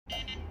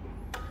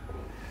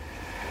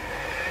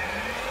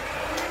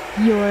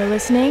You're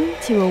listening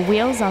to a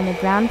Wheels on the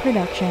Ground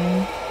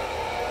production.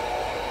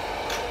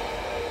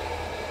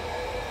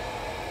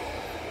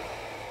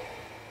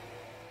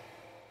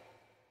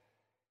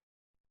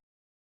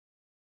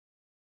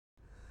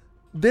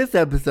 This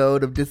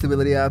episode of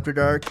Disability After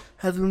Dark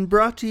has been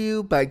brought to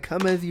you by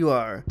Come As You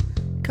Are.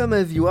 Come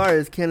As You Are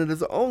is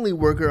Canada's only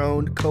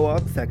worker-owned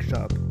co-op sex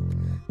shop.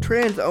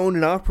 Trans-owned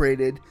and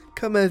operated,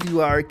 Come As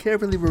You Are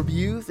carefully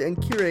reviews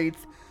and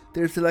curates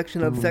their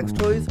selection of sex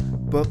toys,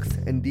 books,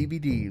 and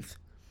DVDs.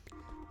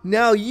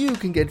 Now you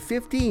can get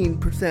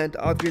 15%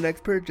 off your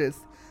next purchase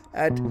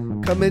at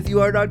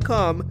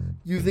comeasyouare.com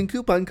using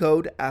coupon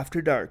code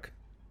AFTERDARK.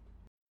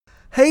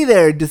 Hey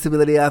there,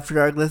 Disability After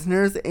Dark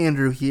listeners,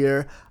 Andrew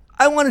here.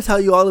 I want to tell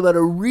you all about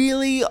a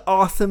really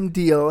awesome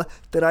deal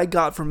that I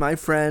got from my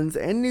friends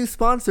and new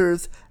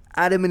sponsors,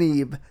 Adam and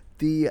Eve,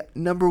 the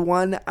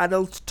 #1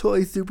 adult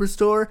toy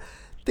superstore.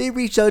 They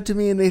reached out to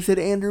me and they said,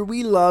 Andrew,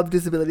 we love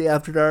Disability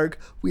After Dark.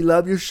 We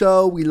love your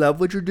show. We love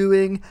what you're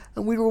doing.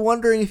 And we were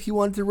wondering if you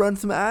wanted to run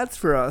some ads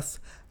for us.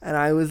 And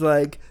I was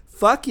like,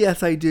 fuck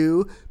yes, I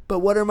do. But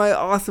what are my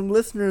awesome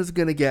listeners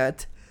going to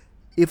get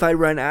if I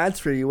run ads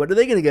for you? What are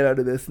they going to get out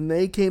of this? And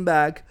they came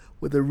back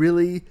with a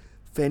really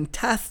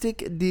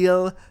fantastic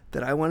deal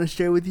that I want to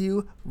share with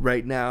you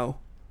right now.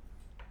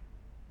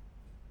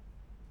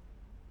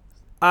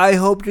 I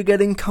hope you're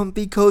getting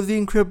comfy, cozy,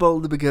 and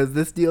crippled because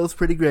this deal is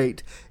pretty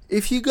great.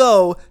 If you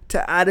go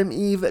to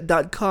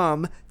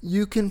adameve.com,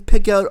 you can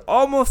pick out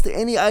almost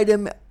any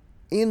item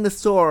in the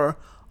store,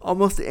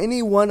 almost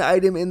any one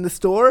item in the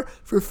store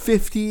for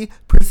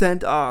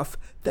 50% off.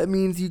 That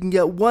means you can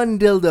get one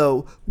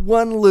dildo,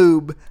 one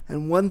lube,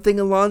 and one thing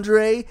of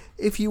lingerie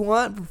if you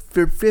want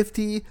for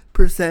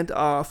 50%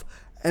 off.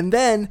 And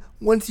then,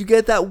 once you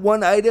get that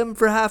one item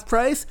for half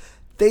price,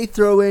 they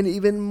throw in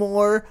even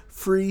more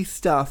free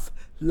stuff.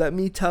 Let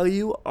me tell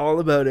you all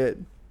about it.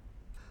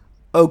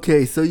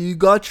 Okay, so you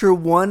got your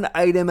one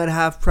item at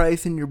half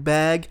price in your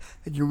bag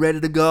and you're ready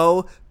to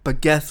go,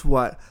 but guess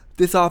what?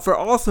 This offer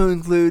also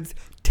includes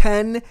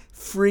 10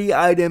 free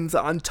items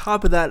on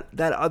top of that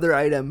other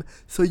item.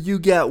 So you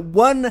get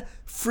one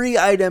free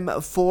item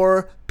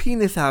for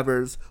penis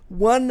havers,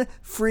 one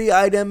free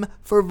item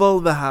for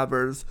vulva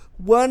havers,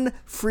 one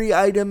free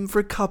item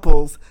for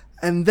couples,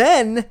 and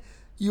then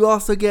you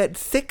also get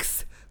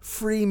 6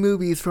 free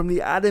movies from the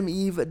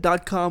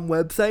adameve.com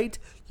website.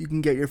 You can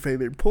get your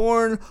favorite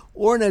porn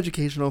or an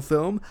educational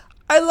film.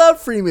 I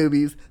love free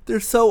movies. They're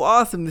so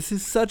awesome. This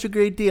is such a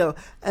great deal.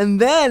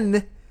 And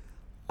then,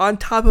 on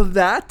top of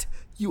that,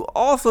 you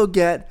also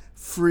get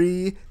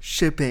free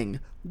shipping.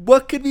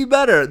 What could be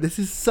better? This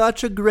is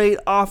such a great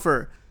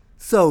offer.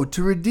 So,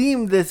 to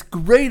redeem this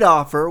great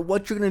offer,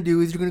 what you're going to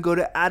do is you're going to go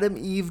to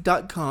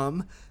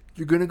adameve.com.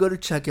 You're going to go to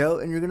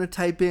checkout and you're going to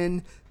type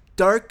in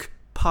Dark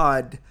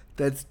Pod.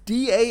 That's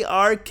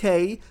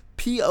DARKPOD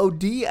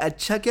at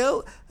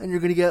checkout, and you're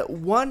going to get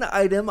one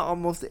item,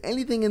 almost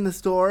anything in the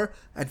store,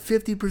 at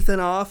 50%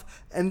 off,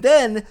 and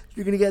then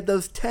you're going to get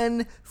those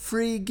 10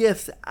 free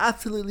gifts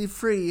absolutely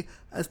free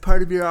as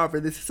part of your offer.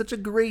 This is such a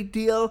great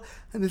deal,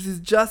 and this is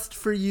just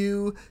for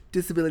you,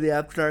 Disability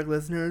After Dark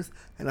listeners,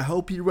 and I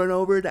hope you run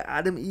over to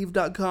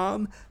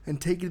adameve.com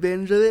and take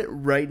advantage of it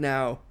right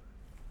now.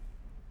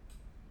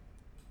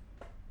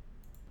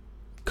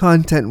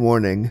 Content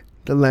warning.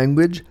 The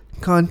language,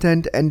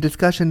 content, and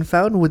discussion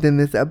found within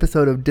this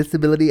episode of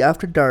Disability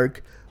After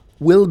Dark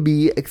will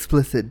be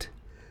explicit.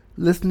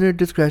 Listener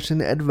discretion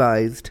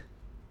advised.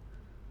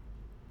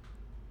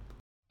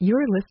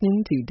 You're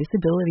listening to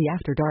Disability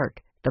After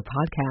Dark, the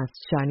podcast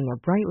shining a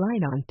bright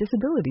light on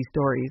disability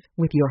stories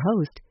with your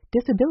host,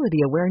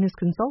 Disability Awareness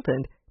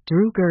Consultant,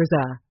 Drew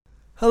Gurza.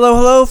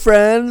 Hello,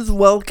 friends.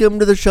 Welcome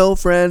to the show,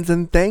 friends,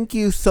 and thank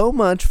you so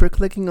much for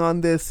clicking on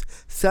this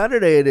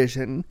Saturday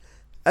edition,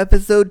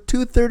 episode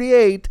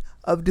 238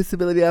 of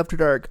Disability After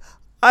Dark.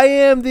 I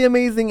am the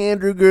amazing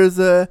Andrew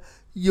Gurza,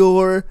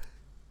 your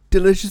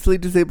deliciously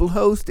disabled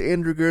host,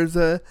 Andrew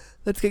Gurza.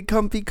 Let's get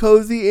comfy,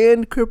 cozy,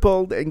 and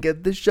crippled and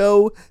get the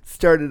show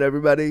started,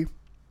 everybody.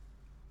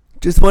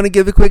 Just want to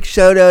give a quick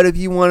shout out. If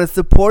you want to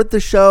support the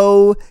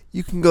show,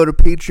 you can go to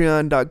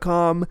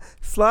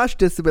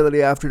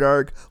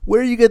patreon.com/disabilityafterdark,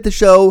 where you get the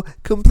show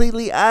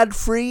completely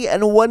ad-free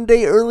and one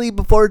day early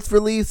before it's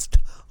released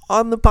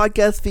on the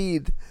podcast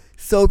feed.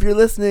 So if you're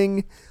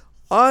listening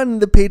on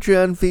the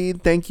Patreon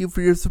feed, thank you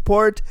for your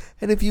support.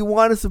 And if you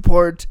want to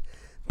support,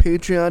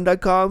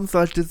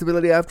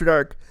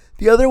 patreon.com/disabilityafterdark.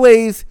 The other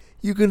ways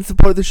you can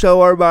support the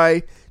show are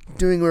by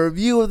doing a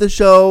review of the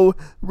show,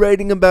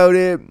 writing about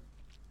it,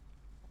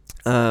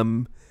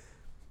 talking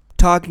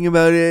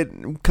about it,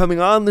 coming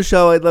on the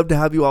show. I'd love to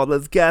have you all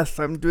as guests.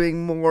 I'm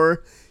doing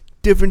more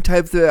different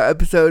types of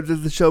episodes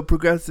as the show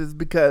progresses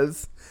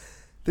because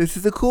this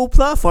is a cool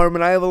platform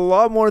and I have a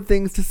lot more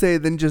things to say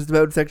than just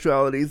about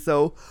sexuality.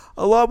 So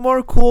a lot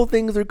more cool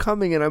things are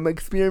coming and I'm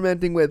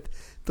experimenting with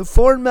the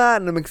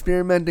format and I'm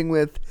experimenting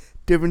with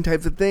different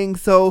types of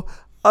things. So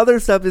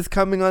other stuff is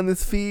coming on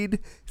this feed.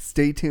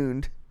 Stay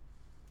tuned.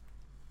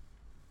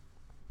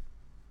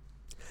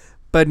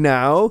 But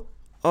now,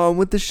 on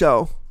with the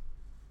show.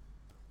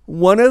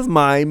 One of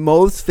my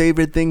most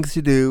favorite things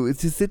to do is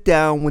to sit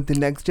down with the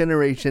next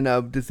generation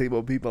of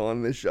disabled people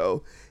on this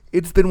show.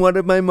 It's been one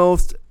of my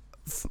most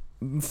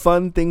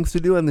fun things to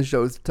do on the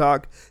show is to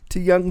talk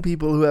to young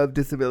people who have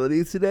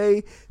disabilities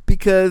today,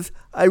 because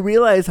I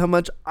realize how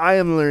much I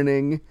am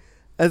learning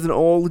as an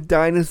old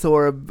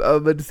dinosaur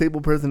of a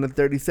disabled person at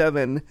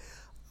 37.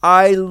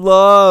 I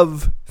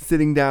love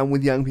sitting down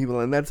with young people,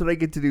 and that's what I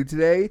get to do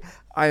today.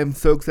 I am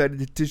so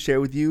excited to share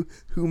with you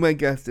who my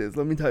guest is.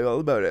 Let me tell you all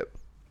about it.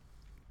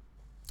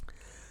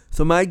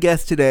 So my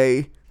guest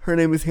today, her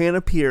name is Hannah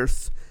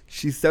Pierce.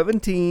 She's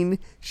 17.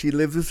 She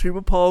lives with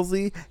cerebral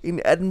palsy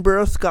in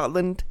Edinburgh,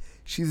 Scotland.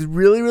 She's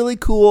really, really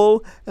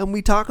cool, and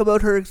we talk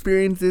about her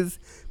experiences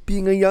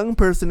being a young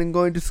person and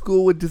going to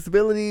school with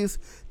disabilities,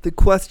 the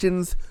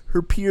questions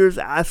her peers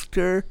ask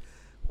her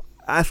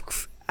as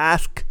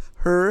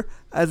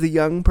a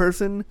young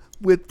person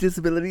with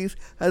disabilities,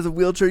 as a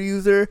wheelchair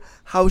user,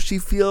 how she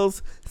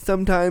feels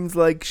sometimes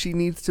like she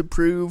needs to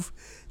prove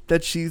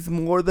that she's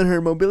more than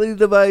her mobility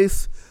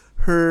device,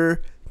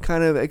 her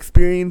kind of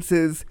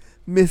experiences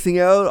missing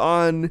out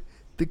on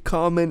the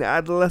common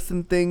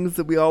adolescent things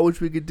that we all wish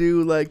we could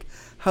do, like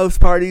house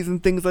parties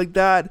and things like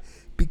that,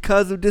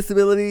 because of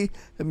disability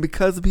and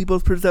because of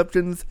people's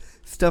perceptions,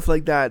 stuff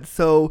like that.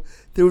 So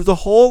there was a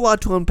whole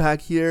lot to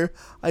unpack here.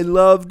 I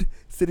loved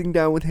sitting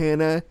down with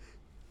Hannah.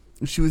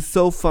 She was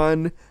so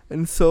fun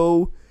and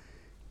so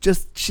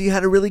she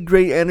had a really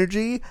great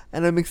energy,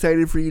 and I'm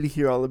excited for you to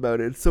hear all about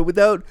it. So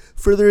without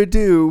further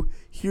ado,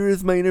 here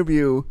is my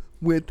interview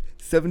with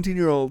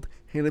 17-year-old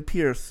Hannah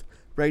Pierce,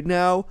 right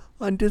now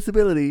on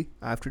Disability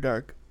After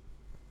Dark.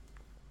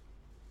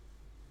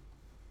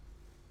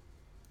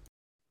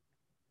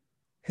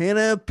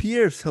 Hannah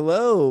Pierce,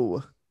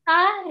 hello.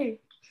 Hi.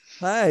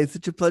 Hi, it's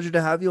such a pleasure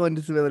to have you on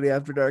Disability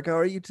After Dark. How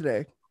are you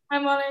today?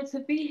 I'm honored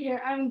to be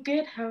here. I'm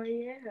good. How are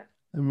you?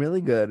 I'm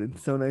really good.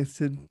 It's so nice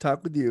to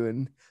talk with you,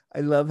 and I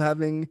love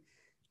having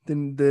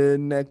the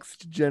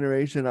next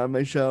generation on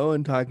my show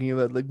and talking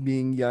about like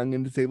being young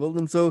and disabled.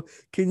 And so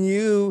can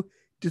you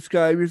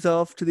describe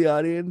yourself to the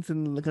audience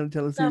and kind of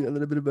tell us a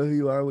little bit about who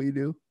you are, what you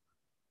do?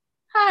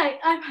 Hi,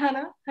 I'm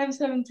Hannah. I'm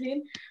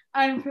 17.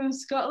 I'm from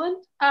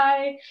Scotland.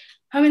 I'm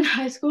in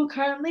high school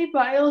currently,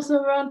 but I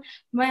also run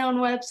my own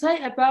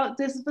website about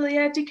disability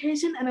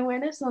education and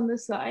awareness on the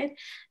side.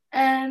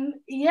 And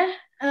yeah,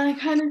 and I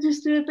kind of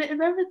just do a bit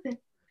of everything.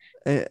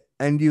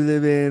 And you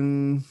live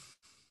in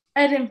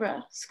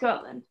Edinburgh,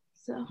 Scotland.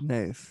 So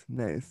nice.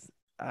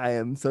 I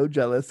am so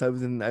jealous. I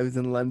was in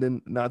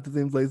London, not the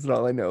same place at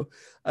all. I know.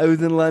 I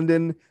was in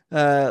London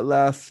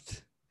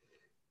the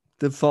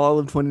fall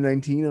of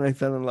 2019, and I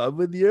fell in love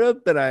with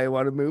Europe, and I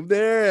want to move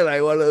there, and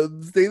I want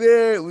to stay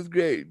there. It was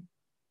great.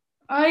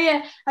 Oh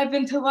yeah, I've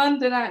been to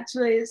London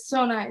actually. It's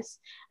so nice.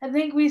 I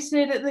think we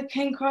stayed at the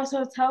King Cross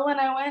Hotel when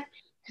I went,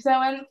 because I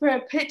went for a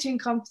pitching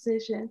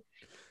competition,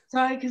 so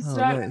I could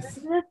start my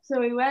business. So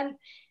we went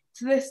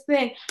to this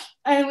thing,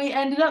 and we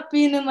ended up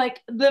being in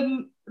like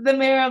the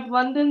mayor of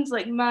London's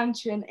like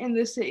mansion in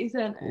the city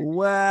center.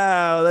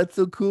 Wow, that's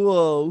so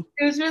cool.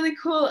 It was really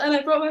cool, and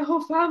I brought my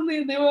whole family,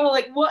 and they were all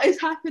like, "What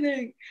is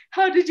happening?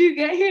 How did you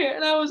get here?"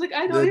 And I was like,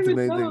 "I don't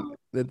even know."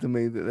 That's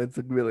amazing. That's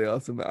really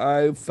awesome.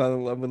 I fell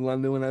in love with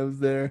London when I was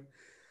there.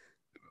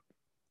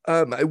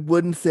 I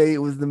wouldn't say it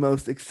was the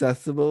most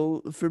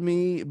accessible for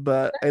me,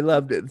 but I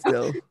loved it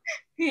still.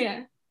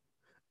 Yeah.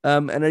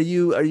 And are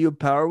you a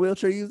power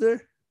wheelchair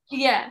user?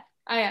 Yeah,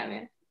 I am.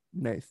 Yeah.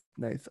 Nice,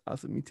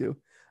 awesome. Me too.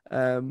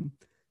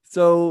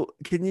 So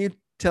can you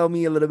tell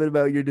me a little bit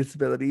about your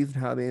disabilities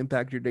and how they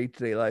impact your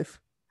day-to-day life?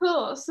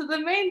 Cool. So the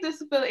main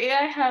disability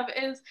I have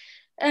is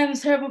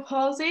cerebral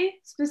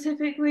palsy,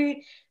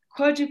 specifically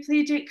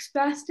quadriplegic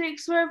spastic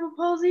cerebral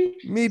palsy.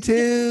 Me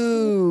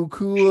too.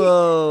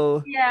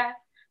 Cool. Yeah.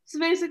 So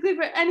basically,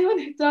 for anyone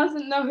who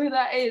doesn't know who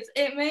that is,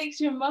 it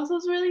makes your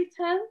muscles really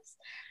tense.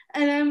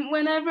 And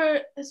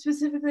whenever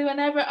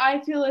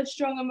I feel a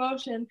strong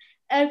emotion,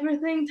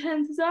 everything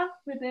tenses up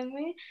within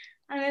me.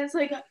 And it's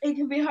like, it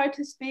can be hard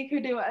to speak or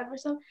do whatever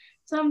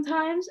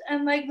sometimes.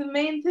 And like the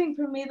main thing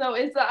for me though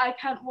is that I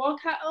can't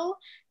walk at all.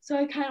 So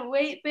I can't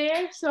wait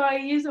there. So I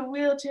use a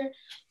wheelchair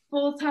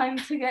full time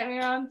to get me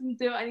around and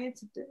do what I need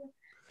to do.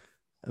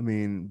 I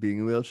mean,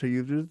 being a wheelchair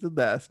user is the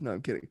best. No,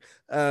 I'm kidding.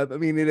 I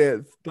mean, it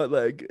is, but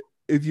like,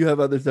 if you have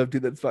other stuff too,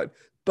 that's fine.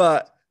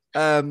 But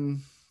I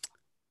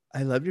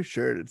love your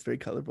shirt. It's very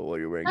colorful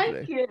what you're wearing today.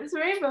 Thank you. It's a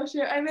rainbow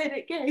shirt. I made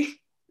it gay.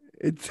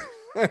 It's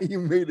you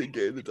made it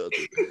gay. That's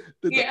awesome.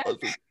 That's yeah.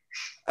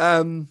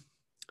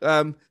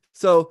 Awesome.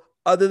 So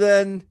other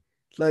than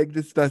like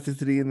the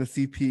spasticity and the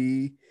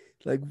CP,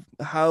 like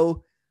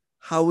how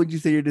would you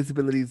say your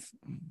disabilities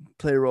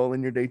play a role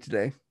in your day to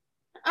day?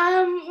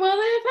 Well,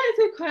 they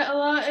affected quite a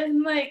lot,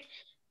 and like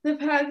the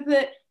fact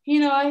that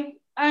I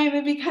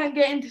maybe can't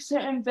get into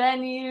certain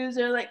venues,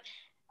 or like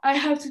I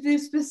have to do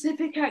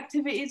specific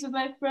activities with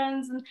my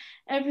friends, and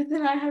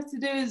everything I have to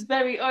do is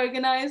very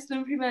organized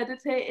and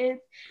premeditated.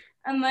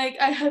 And like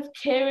I have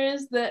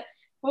carers that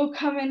will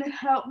come in and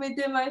help me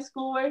do my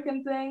schoolwork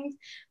and things.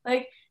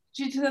 Like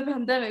due to the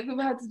pandemic, we've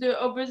had to do it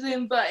over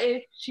Zoom. But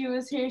if she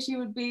was here, she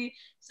would be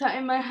sat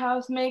in my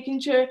house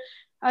making sure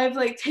I've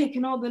like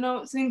taken all the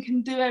notes and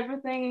can do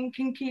everything and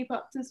can keep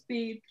up to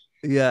speed.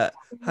 Yeah.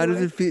 How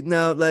does it feel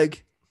now?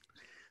 Like,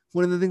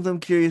 one of the things I'm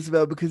curious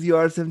about, because you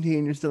are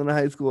 17, you're still in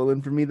high school,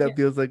 and for me that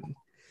feels like,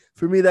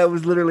 for me that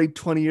was literally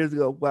 20 years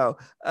ago. Wow.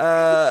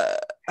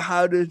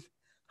 How does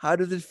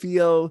it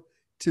feel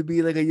to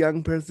be like a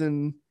young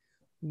person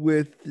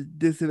with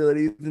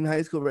disabilities in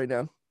high school right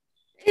now?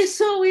 It's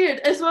so weird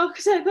as well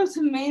because I go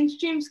to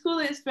mainstream school.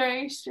 It's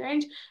very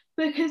strange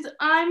because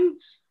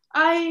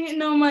I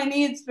know my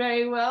needs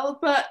very well,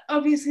 but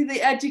obviously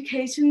the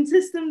education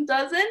system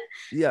doesn't.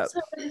 Yeah. So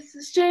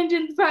it's strange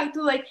in the fact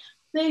that like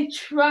they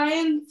try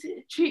and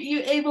treat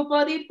you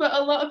able-bodied, but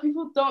a lot of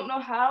people don't know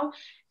how.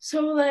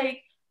 So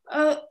like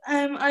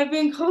I've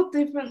been called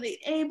differently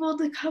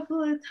abled a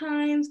couple of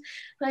times,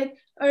 like,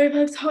 or if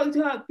I've talked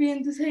about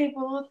being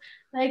disabled,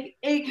 like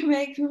it can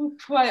make people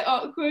quite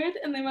awkward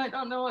and they might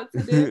not know what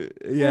to do.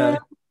 Yeah.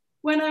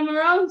 When I'm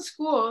around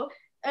school,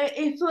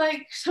 if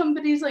like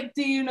somebody's like,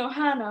 do you know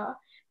Hannah?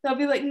 They'll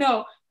be like,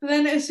 no. But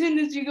then as soon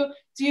as you go,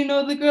 do you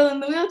know the girl in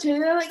the wheelchair?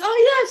 They're like,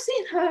 oh yeah, I've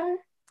seen her.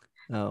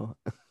 Oh.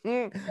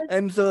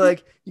 And so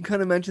like you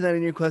kind of mentioned that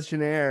in your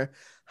questionnaire.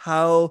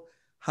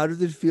 How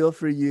does it feel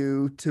for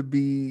you to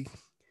be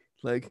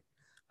like,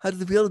 how does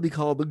it feel to be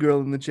called the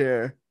girl in the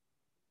chair?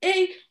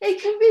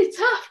 It can be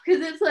tough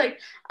because it's like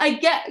I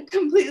get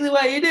completely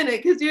why you're doing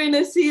it because you're in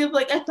a sea of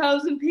like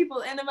 1,000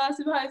 people in a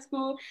massive high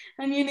school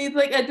and you need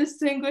like a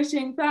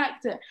distinguishing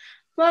factor.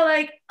 But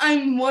like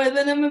I'm more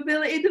than a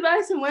mobility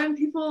device, and when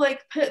people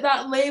like put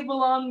that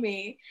label on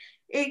me,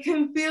 it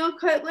can feel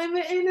quite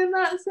limiting in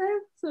that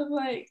sense of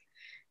like,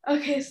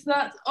 okay, so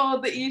that's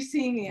all that you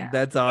see me as.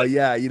 That's all.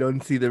 Yeah, you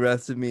don't see the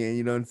rest of me, and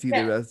you don't see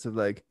the rest of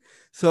like.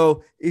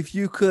 So if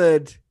you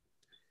could,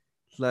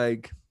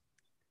 like,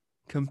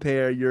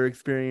 compare your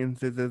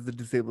experiences as a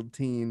disabled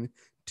teen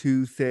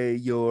to, say,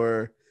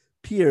 your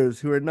peers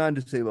who are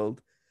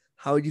non-disabled,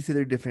 how would you say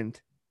they're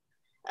different?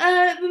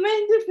 The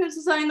main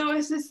differences I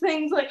notice is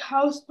things like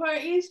house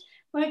parties.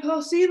 Like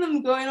I'll see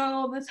them going on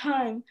all the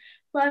time,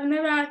 but I've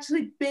never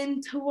actually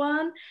been to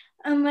one.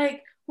 And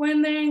like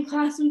when they're in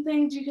class and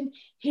things, you can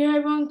hear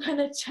everyone kind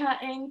of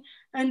chatting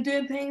and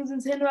doing things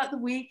and saying about the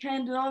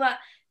weekend and all that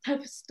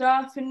type of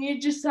stuff. And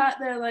you just sat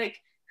there like,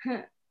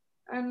 huh,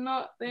 I'm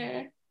not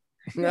there.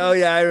 Oh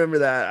yeah, I remember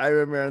that. I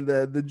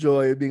remember the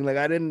joy of being like,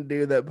 I didn't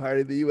do that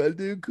party that you went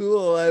to.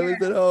 Cool, I was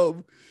at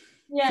home.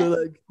 Yeah. So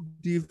like,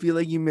 do you feel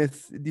like do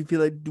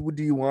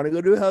you want to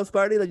go to a house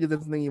party? Like, is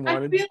that something you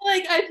wanted? I feel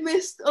like I've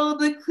missed all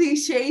the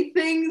cliche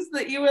things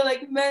that you were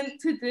like meant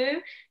to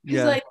do.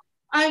 Because like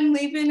I'm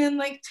leaving in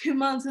like 2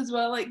 months as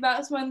well. Like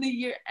that's when the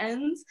year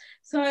ends.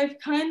 So I've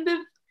kind of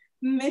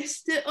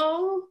missed it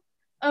all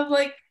of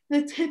like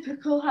the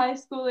typical high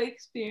school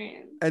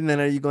experience. And then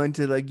are you going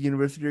to like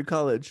university or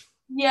college?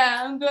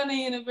 Yeah, I'm going to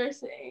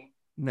university.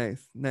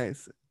 Nice.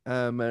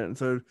 And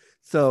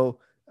so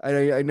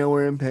I know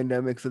we're in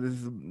pandemic, so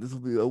this will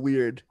be a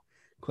weird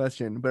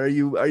question. But are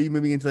you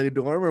moving into like a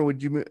dorm, or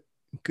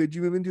could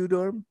you move into a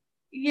dorm?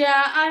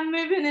 Yeah, I'm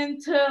moving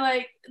into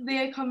like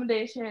the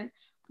accommodation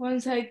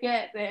once I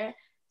get there.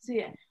 So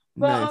yeah.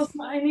 But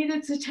also I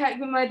needed to check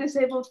with my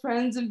disabled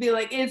friends and be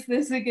like, is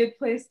this a good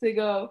place to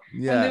go?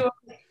 Yeah. And they were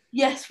like,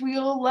 yes, we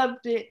all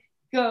loved it.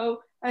 Go.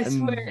 I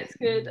swear it's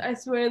good. I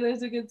swear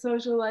there's a good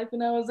social life.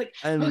 And I was like,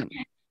 and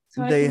okay.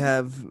 So they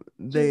have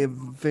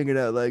figured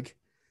out like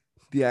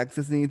the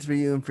access needs for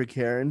you and for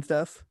care and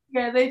stuff.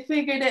 Yeah, they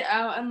figured it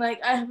out. And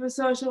like I have a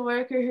social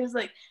worker who's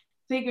like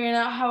figuring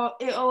out how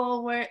it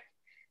all works.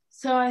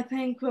 So I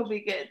think we'll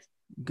be good.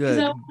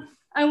 Good.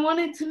 I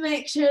wanted to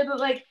make sure that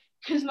like,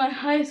 because my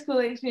high school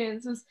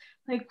experience was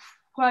like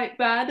quite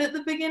bad at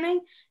the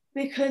beginning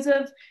because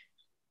of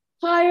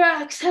fire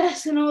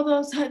access and all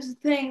those types of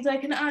things. I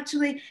can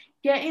actually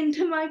get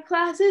into my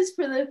classes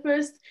for the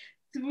first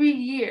 3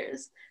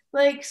 years.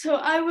 Like, so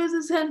I was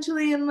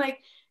essentially in like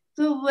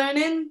the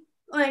learning,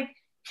 like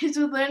kids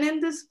with learning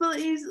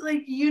disabilities,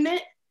 like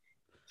unit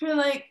for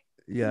like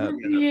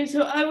 3 years.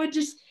 So I would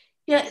just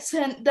get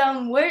sent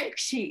down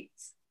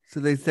worksheets. So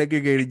they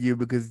segregated you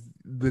because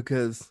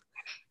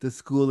the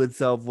school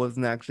itself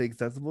wasn't actually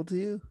accessible to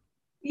you?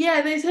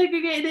 Yeah, they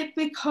segregated it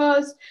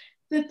because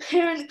the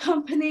parent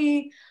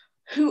company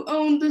who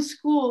owned the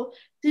school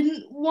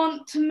didn't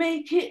want to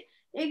make it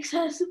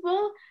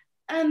accessible,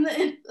 and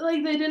they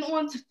didn't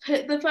want to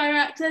put the fire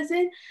access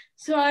in.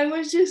 So I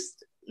was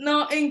just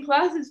not in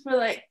classes for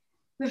like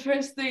the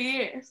first 3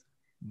 years.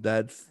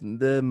 That's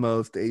the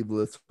most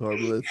ableist,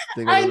 horriblest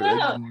thing I know.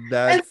 Like,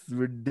 that's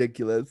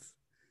ridiculous.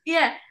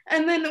 Yeah,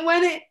 and then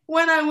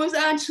when I was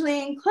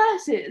actually in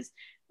classes,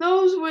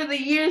 those were the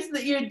years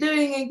that you're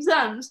doing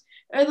exams,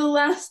 or the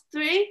last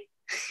 3.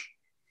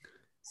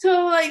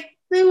 So like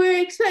they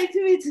were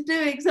expecting me to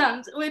do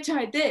exams, which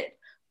I did,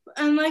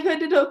 and like I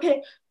did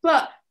okay,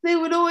 but they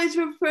would always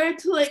refer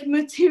to like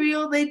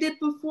material they did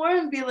before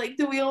and be like,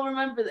 do we all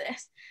remember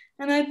this?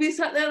 And I'd be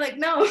sat there like,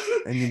 no.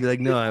 And you'd be like,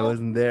 no, I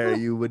wasn't there.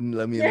 You wouldn't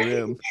let me in the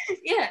room.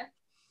 Yeah.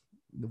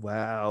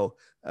 Wow.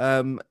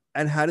 And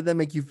how did that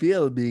make you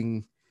feel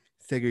being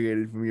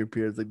segregated from your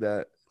peers like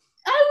that?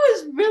 I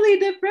was really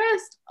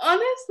depressed,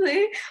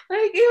 honestly.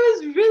 Like,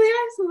 it was really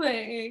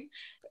isolating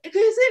because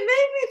it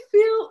made me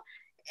feel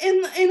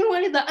in a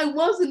way that I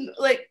wasn't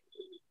like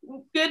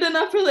good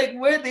enough or like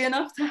worthy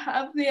enough to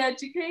have the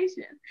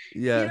education.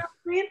 You Yeah, know what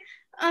I mean?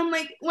 And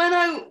like when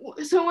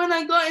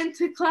I got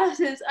into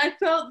classes, I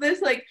felt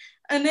this like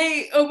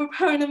innate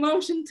overpowering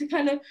emotion to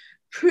kind of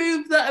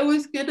prove that I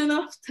was good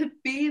enough to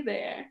be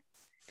there.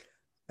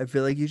 I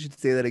feel like you should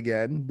say that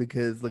again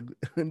because like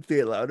and say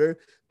it louder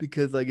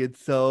because like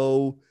it's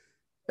so.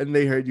 And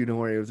they heard you. Don't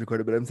worry, it was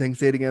recorded. But I'm saying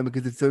say it again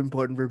because it's so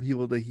important for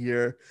people to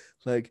hear.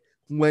 Like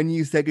when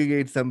you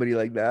segregate somebody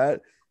like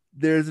that,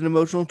 there's an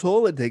emotional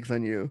toll it takes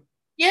on you.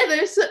 Yeah,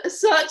 there's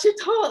such a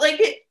toll, like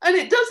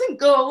it doesn't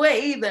go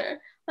away either.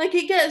 Like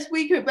it gets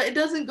weaker, but it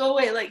doesn't go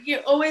away. Like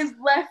you're always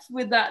left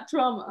with that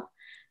trauma.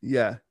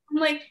 Yeah.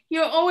 Like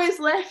you're always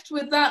left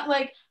with that.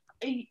 Like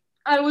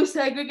I was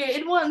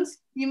segregated once.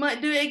 You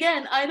might do it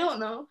again. I don't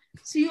know.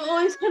 So you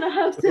always kind of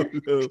have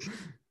to. No.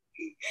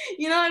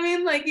 You know what I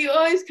mean? Like you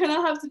always kind of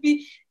have to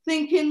be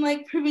thinking,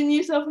 like proving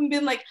yourself and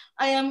being like,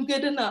 I am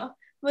good enough.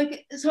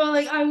 Like so,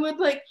 like I would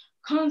like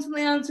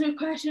constantly answer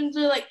questions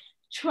or like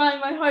try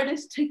my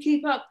hardest to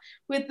keep up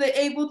with the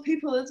able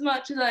people as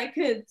much as I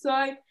could. So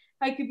I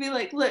could be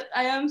like, look,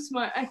 I am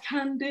smart. I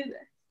can do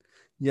this.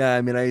 Yeah,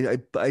 I mean,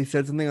 I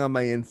said something on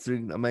my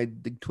Instagram, on my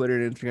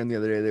Twitter and Instagram the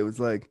other day that was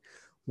like,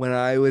 when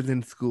I was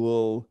in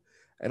school,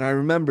 and I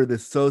remember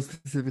this so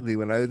specifically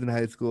when I was in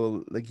high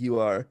school, like you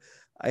are,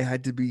 I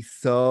had to be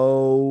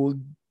so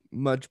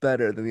much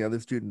better than the other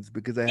students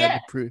because I had Yeah,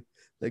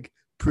 to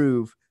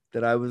prove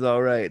that I was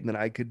all right and that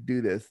I could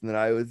do this and that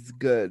I was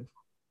good.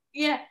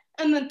 yeah.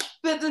 And then,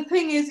 but the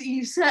thing is,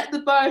 you set the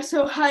bar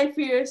so high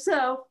for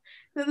yourself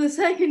that the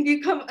second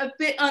you come a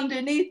bit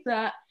underneath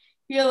that,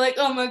 you're like,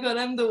 oh my God,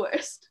 I'm the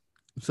worst.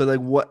 So like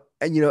what,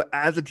 and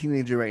as a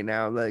teenager right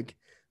now, like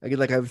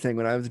I was saying,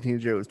 when I was a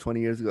teenager, it was 20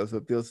 years ago, so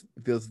it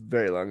feels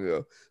very long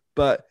ago.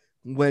 But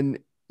when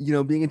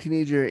being a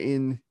teenager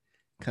in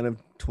kind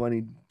of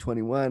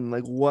 2021,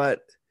 like what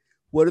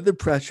are the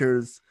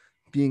pressures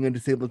being a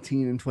disabled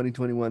teen in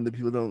 2021 that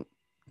people don't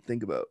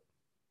think about?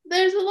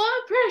 There's a lot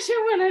of pressure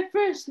when I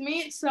first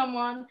meet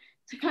someone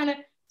to kind of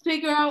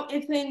figure out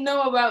if they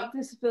know about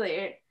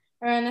disability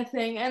or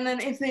anything, and then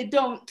if they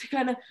don't, to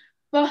kind of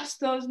bust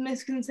those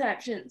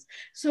misconceptions.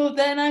 So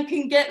then I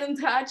can get them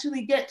to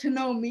actually get to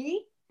know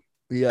me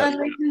Yeah. and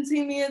they can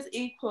see me as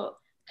equal.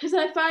 Because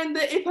I find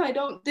that if I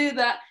don't do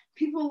that,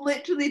 people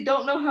literally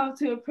don't know how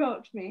to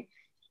approach me.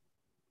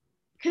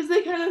 Because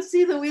they kind of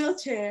see the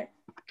wheelchair,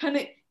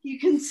 you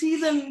can see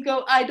them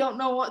go, I don't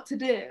know what to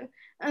do.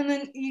 And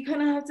then you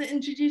kind of have to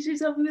introduce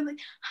yourself and be like,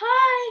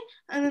 hi.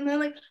 And then they're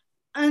like,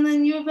 and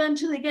then you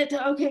eventually get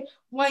to, okay,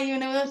 why are you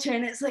in a wheelchair?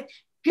 And it's like,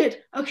 good,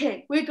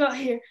 okay, we got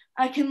here.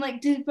 I can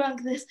like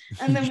debunk this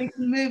and then we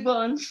can move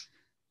on.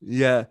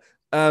 Yeah.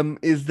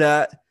 Is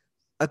that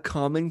a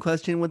common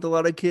question with a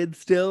lot of kids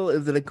still?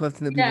 Is it a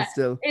question that people Yeah,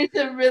 still? it's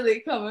a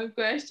really common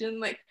question.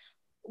 Like,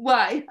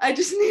 why? I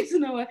just need to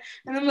know why.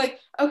 And I'm like,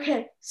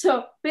 okay,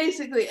 so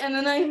basically, and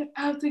then I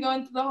have to go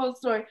into the whole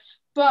story.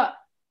 But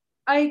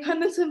I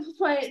kind of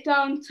simplify it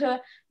down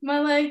to my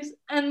legs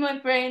and my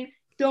brain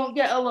don't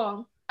get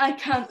along. I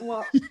can't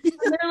walk. And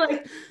they're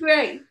like,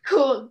 great,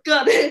 cool,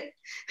 got it.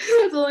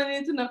 That's all I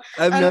need to know.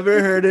 I've And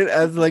never heard it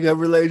as like a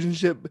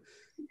relationship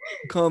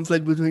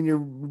conflict between your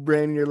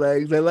brain and your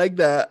legs. I like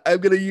that. I'm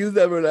gonna use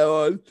that from now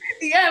on.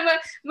 yeah,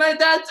 my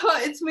dad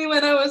taught it to me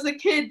when I was a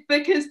kid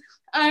because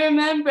I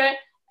remember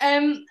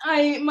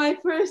my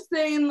first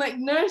day in like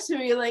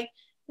nursery, like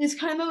is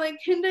kind of like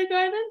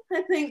kindergarten,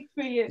 I think,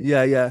 for you.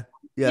 Yeah.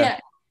 Yeah,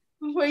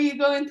 before you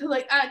go into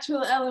like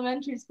actual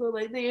elementary school,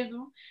 like the years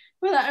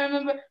before that, I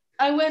remember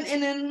I went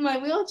in my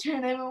wheelchair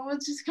and everyone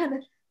was just kind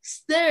of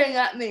staring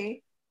at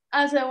me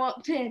as I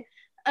walked in.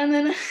 And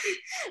then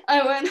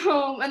I went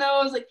home and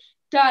I was like,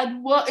 Dad,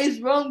 what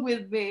is wrong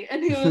with me?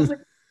 And he was like,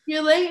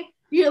 your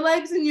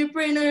legs and your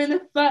brain are in a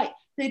fight.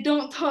 They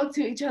don't talk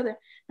to each other.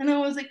 And I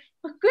was like,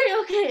 oh, great,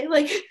 okay.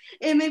 Like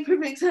it made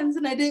perfect sense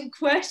and I didn't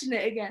question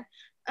it again.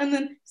 And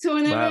then so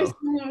whenever Wow.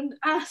 someone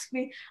asked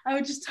me, I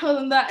would just tell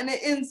them that and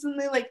it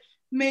instantly like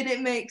made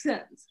it make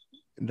sense.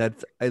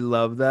 I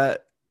love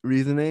that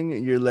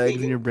reasoning. Your legs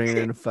and your brain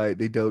are in a fight.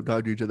 They don't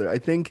talk to each other. I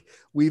think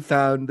we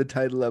found the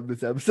title of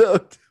this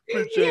episode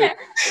for sure. Yeah.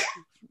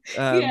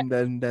 Yeah.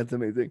 Then that's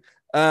amazing.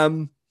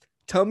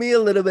 Tell me a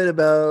little bit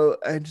about,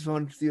 I just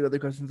want to see what other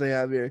questions I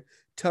have here.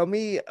 Tell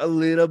me a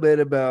little bit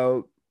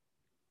about,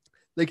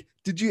 like,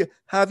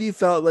 have you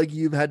felt like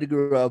you've had to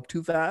grow up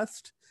too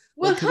fast?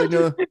 Well, Like, 'cause I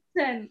know,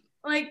 100%,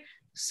 like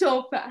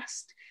so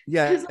fast.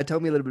 yeah, 'Cause tell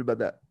me a little bit about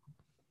that.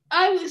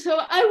 I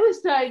was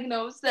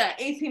diagnosed at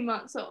 18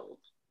 months old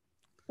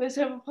with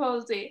cerebral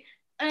palsy,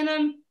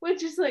 and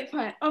which is like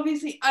fine.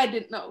 Obviously, I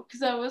didn't know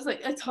because I was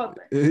like a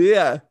toddler.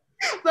 Yeah.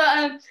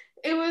 But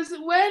it was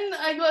when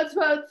I got to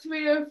about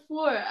 3 or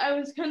 4.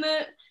 I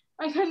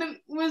kind of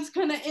was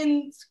kind of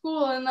in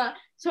school and that,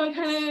 so I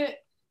kind of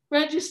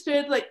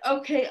registered like,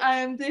 okay, I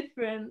am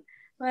different.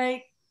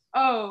 Like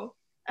oh,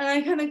 and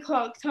I kind of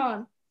clocked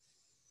on.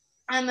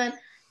 And then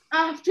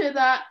after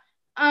that,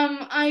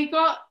 I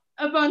got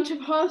a bunch of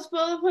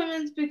hospital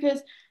appointments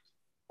because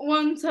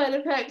one side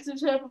effect of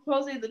cerebral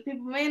palsy that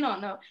people may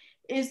not know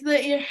is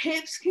that your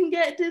hips can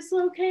get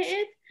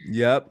dislocated.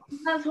 Yep.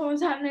 That's what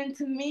was happening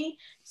to me.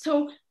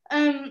 So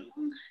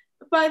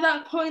by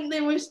that point,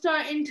 they were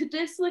starting to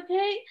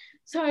dislocate.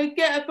 So I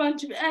get a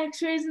bunch of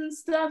x-rays and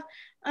stuff,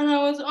 and I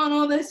was on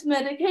all this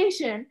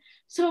medication.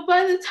 So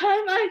by the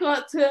time I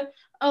got to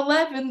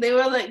 11, they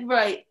were like,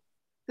 right,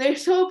 they're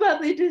so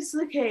badly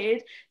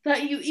dislocated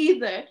that you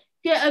either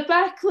get a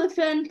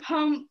baclofen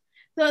pump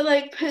that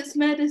like puts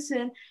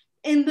medicine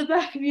in the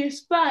back of your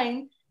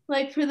spine,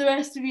 like for the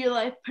rest of your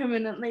life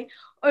permanently,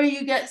 or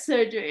you get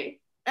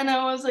surgery. And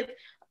I was like,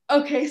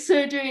 okay,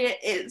 surgery it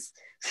is.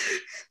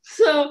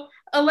 So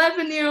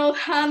 11-year-old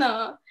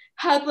Hannah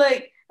had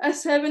like a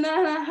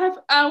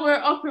 7.5-hour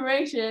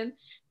operation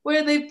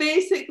where they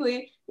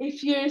basically,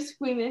 if you're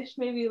squeamish,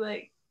 maybe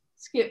like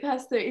skip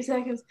past 30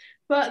 seconds,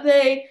 but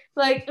they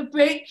like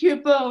break your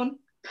bone,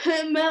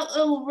 put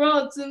metal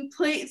rods and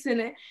plates in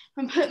it,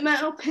 and put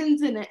metal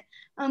pins in it,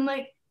 and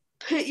like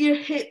put your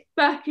hip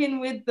back in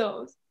with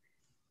those.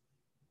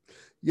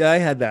 Yeah, I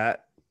had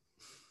that.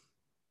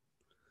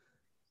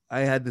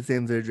 I had the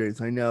same surgery,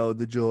 so I know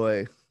the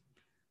joy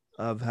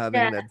of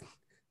having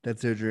that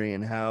surgery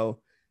and how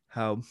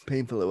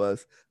painful it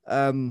was.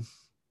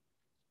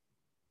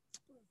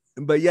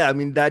 But yeah, I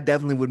mean, that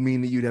definitely would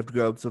mean that you'd have to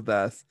grow up so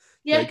fast.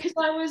 Yeah, because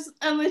I was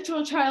a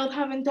literal child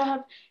having to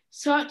have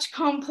such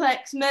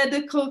complex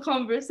medical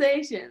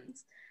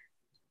conversations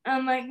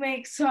and like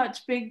make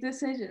such big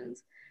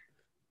decisions.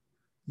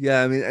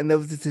 Yeah, I mean, and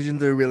those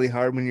decisions are really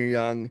hard when you're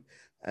young.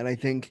 And I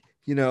think,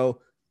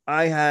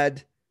 I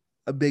had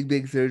a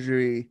big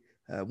surgery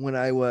when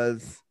I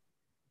was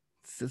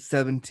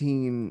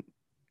 17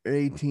 or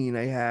 18.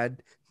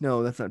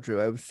 No, that's not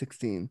true. I was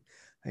 16.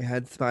 I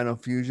had spinal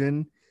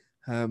fusion.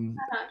 And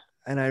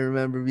I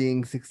remember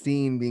being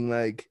 16, being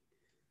like,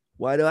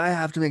 why do I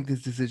have to make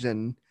this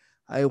decision?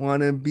 I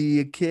want to be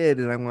a kid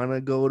and I want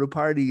to go to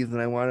parties and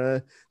I want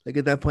to, like,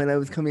 at that point I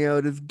was coming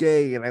out as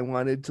gay and I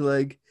wanted to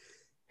like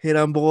hit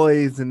on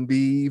boys and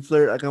be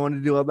flirt. Like I wanted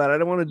to do all that. I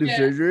don't want to do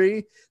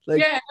surgery.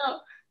 Like, no.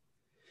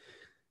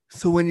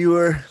 So when you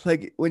were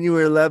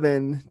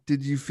 11,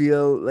 did you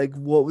feel like,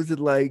 what was it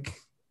like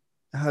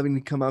having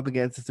to come up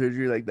against a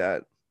surgery like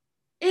that?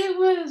 It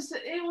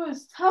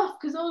was tough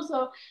because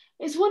also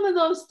it's one of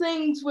those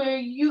things where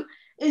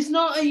it's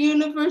not a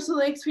universal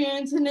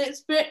experience and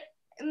it's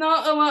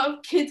not a lot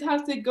of kids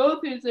have to go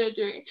through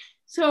surgery.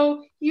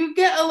 So you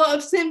get a lot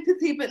of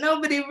sympathy, but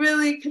nobody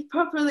really could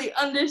properly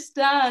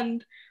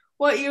understand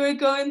what you were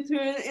going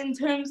through in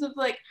terms of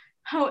like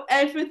how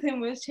everything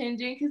was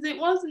changing, because it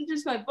wasn't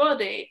just my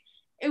body,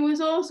 it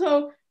was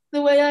also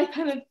the way I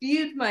kind of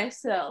viewed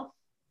myself.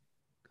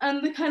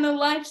 And the kind of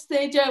life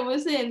stage I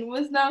was in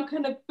was now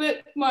kind of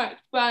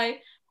bookmarked by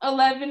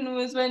 11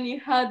 was when you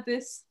had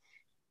this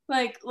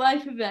like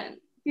life event.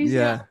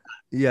 Yeah,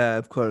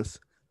 of course.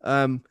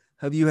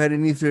 Have you had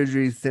any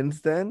surgeries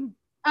since then?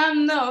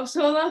 No.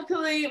 So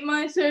luckily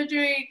my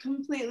surgery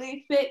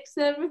completely fixed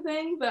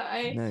everything that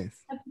I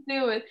had to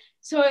deal with.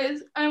 So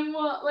I'm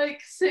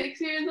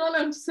 6 years on?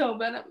 I'm so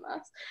bad at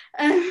maths.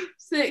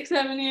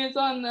 6-7 years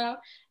on now,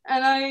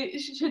 and I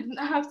shouldn't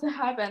have to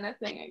have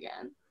anything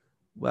again.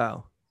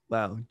 Wow,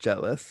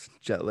 jealous.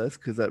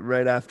 Because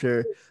right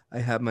after I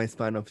had my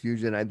spinal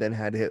fusion, I then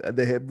had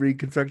the hip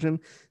reconstruction.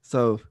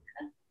 So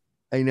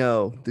I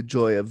know the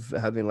joy of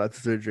having lots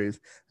of surgeries.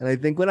 And I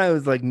think when I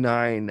was like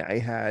 9, I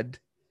had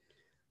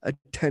a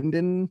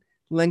tendon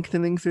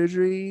lengthening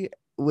surgery,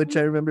 which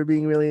I remember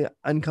being really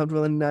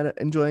uncomfortable and not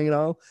enjoying at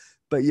all.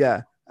 But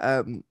yeah,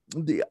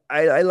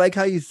 I like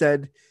how you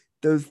said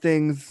those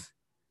things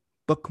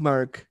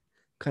bookmark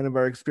kind of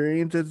our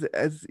experiences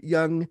as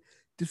young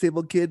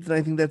disabled kids, and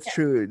I think that's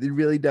true. It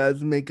really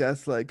does make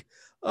us like,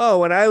 oh,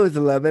 when I was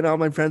 11, all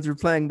my friends were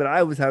playing, but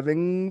I was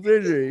having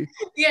surgery.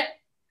 Yeah.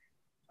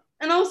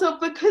 And also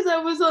because I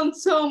was on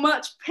so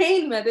much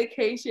pain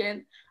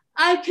medication,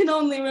 I can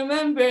only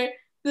remember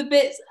the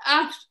bits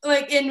after,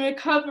 like in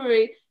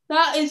recovery.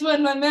 That is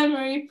when my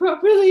memory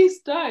properly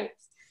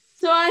starts.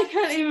 So I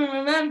can't even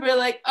remember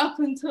like up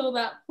until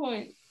that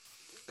point.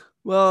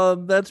 Well,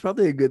 that's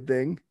probably a good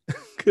thing.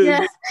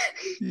 Because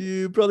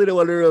you probably don't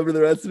want to remember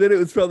the rest of it. It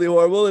was probably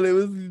horrible, and it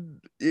was.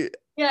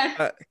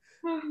 Yeah.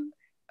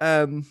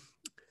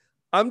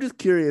 I'm just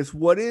curious.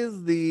 What is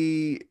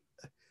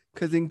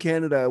because in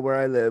Canada where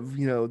I live,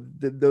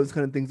 those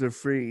kind of things are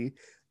free.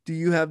 Do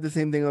you have the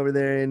same thing over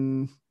there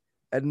in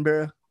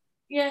Edinburgh?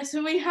 Yeah,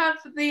 so we have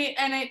the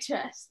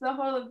NHS, the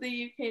whole of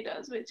the UK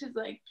does, which is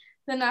like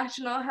the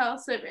National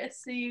Health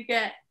Service. So you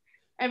get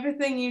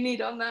everything you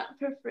need on that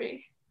for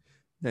free.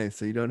 Nice.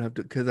 So you don't have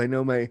to, because I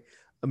know my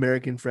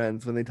American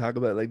friends, when they talk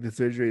about like the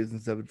surgeries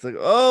and stuff, it's like,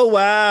 oh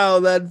wow,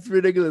 that's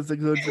ridiculous.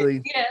 Like, so it's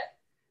really,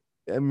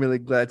 I'm really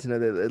glad to know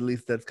that at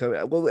least that's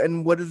coming. Well,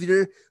 and what is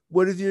your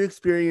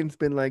experience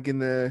been like in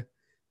the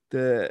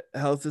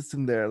health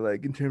system there,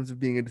 like in terms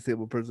of being a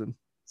disabled person?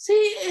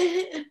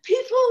 See,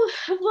 people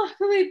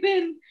generally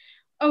been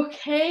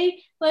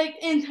okay, like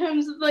in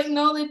terms of like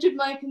knowledge of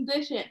my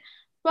condition.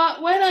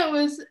 But when I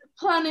was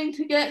planning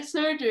to get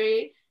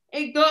surgery,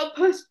 it got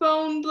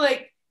postponed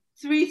like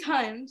 3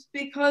 times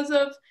because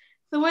of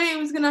the way it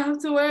was gonna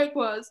have to work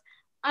was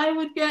I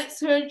would get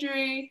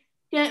surgery,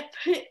 get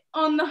put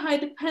on the high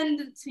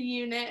dependency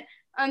unit,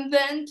 and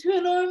then to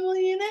a normal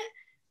unit.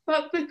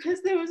 But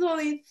because there was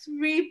only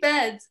 3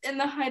 beds in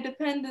the high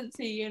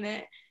dependency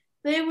unit,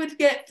 they would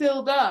get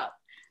filled up.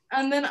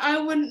 And then I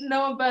wouldn't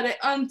know about it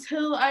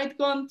until I'd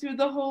gone through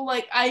the whole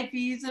like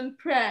IVs and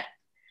prep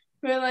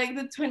for like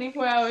the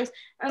 24 hours.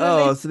 And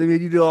then So they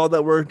made you do all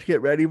that work to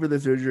get ready for the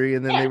surgery,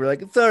 and then they were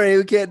like, sorry,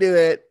 we can't do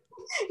it.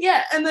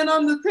 Yeah, and then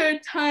on the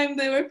 3rd time,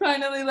 they were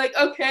finally like,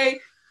 okay,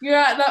 you're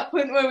at that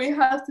point where we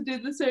have to do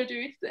the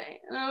surgery today.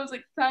 And I was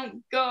like,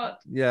 thank God.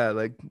 Yeah,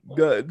 like,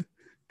 good.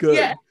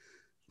 Yeah.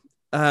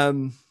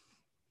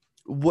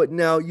 What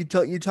now? You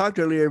talked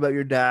earlier about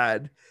your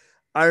dad.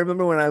 I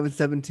remember when I was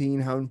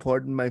 17, how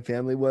important my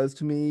family was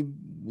to me.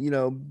 You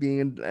know,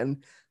 being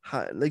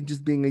like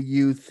just being a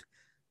youth.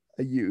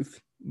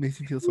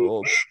 Makes me feel so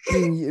old.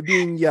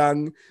 being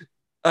young,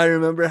 I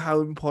remember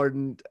how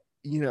important,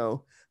 you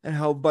know, and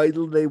how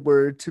vital they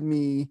were to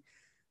me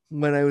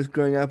when I was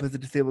growing up as a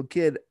disabled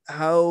kid.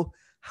 How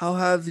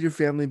has your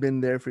family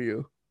been there for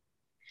you?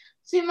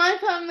 See, my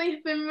family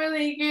have been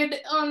really good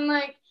on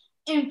like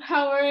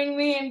empowering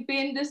me and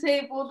being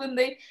disabled, and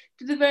they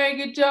did a very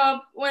good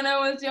job when I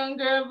was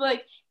younger of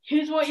like,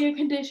 here's what your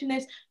condition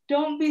is.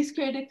 Don't be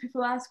scared if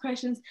people ask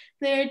questions.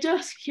 They're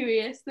just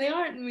curious. They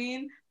aren't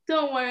mean.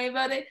 Don't worry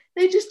about it.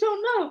 They just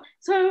don't know.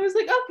 So I was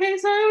like, okay,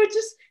 so I would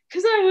just,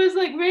 because I was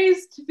like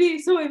raised to be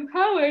so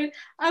empowered,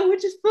 I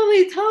would just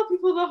fully tell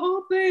people the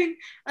whole thing,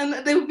 and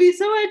they would be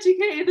so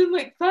educated and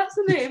like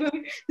fascinated.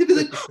 They'd be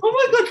like, oh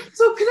my God,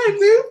 so can I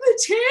move the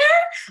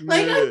chair?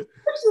 Like, I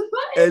push the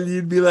button. And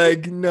you'd be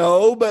like,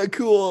 no, but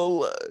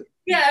cool.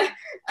 Yeah.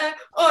 Or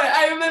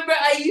I remember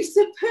I used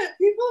to put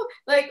people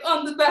like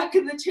on the back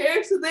of the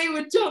chair so they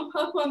would jump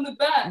up on the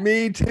back.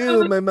 Me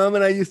too. My mom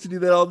and I used to do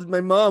that all. My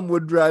mom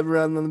would drive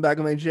around on the back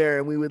of my chair,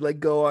 and we would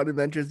like go on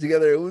adventures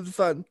together. It was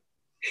fun.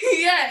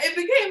 Yeah, it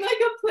became like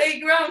a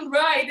playground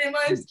ride in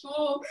my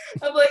school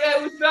of like I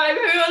would drive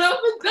her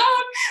up and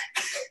down,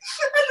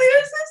 and the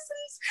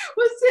assistants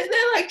would sit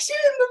there like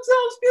shooting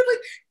themselves, being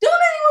like,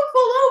 "Don't anyone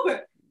fall over."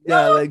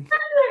 Yeah, no, like,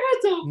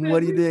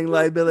 what are you doing?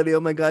 Liability.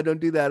 Oh my God, don't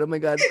do that. Oh my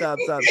God, stop.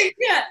 Yeah, but it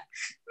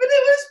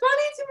was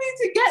funny to me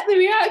to get the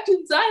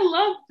reactions. I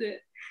loved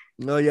it.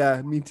 Oh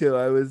yeah, me too.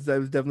 I was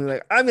definitely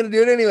like, I'm gonna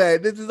do it anyway.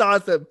 This is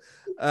awesome.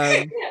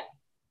 And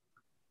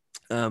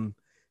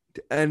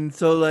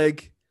so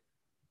like,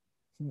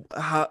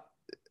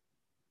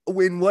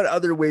 in what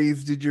other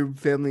ways did your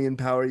family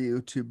empower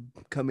you to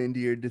come into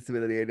your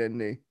disability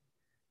identity?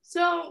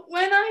 So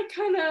when I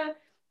kind of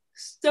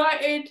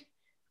started,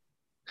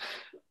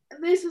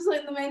 this is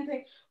like the main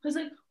thing, was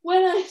like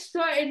when I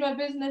started my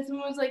business and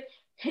was like,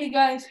 hey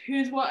guys,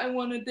 here's what I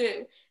want to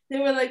do. They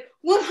were like,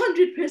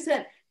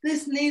 100%,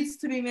 this needs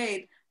to be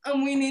made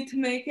and we need to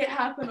make it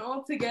happen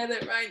all together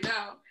right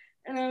now.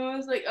 And I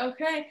was like,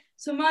 okay.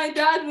 So my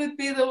dad would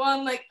be the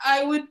one, like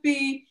I would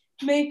be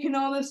making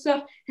all this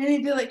stuff and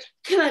he'd be like,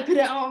 can I put it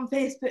out on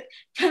Facebook?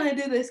 Can I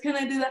do this? Can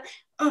I do that?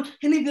 Oh,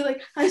 and he'd be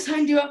like, I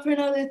signed you up for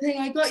another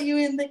thing. I got you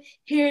in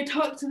here,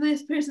 talk to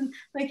this person.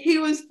 Like he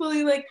was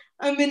fully like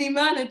a mini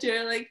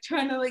manager, like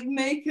trying to like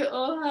make it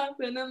all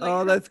happen. And, like,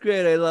 oh, that's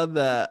great. I love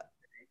that.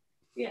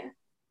 Yeah.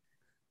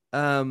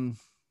 I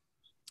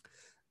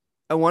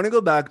want to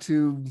go back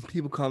to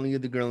people calling you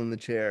the girl in the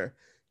chair.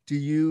 Do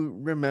you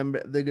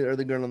remember the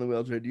girl in the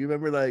wheelchair? Do you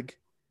remember like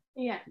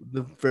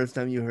the first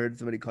time you heard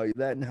somebody call you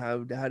that, and how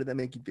did that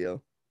make you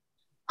feel?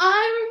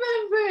 I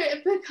remember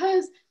it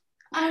because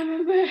I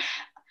remember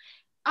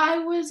I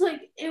was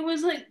like, it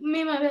was like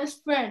me and my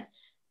best friend,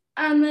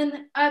 and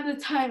then at the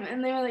time,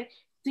 and they were like,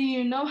 do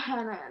you know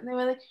Hannah? And they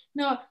were like,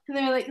 no. And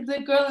they were like, the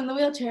girl in the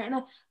wheelchair. And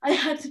I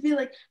had to be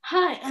like,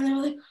 hi. And they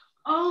were like,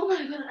 oh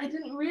my God, I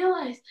didn't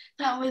realize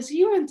that was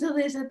you until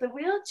they said the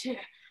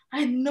wheelchair. I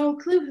had no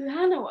clue who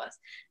Hannah was.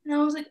 And I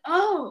was like,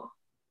 oh,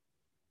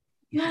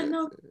 yeah,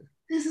 no,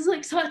 this is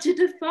like such a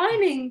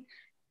defining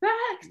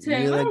factor.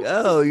 You're like,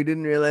 oh, you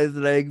didn't realize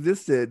that I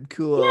existed.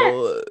 Cool.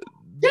 Yeah,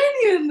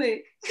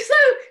 genuinely. Because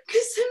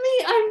to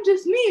me, I'm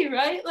just me,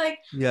 right? Like,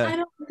 yeah. I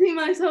don't see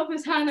myself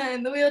as Hannah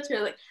in the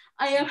wheelchair. Like,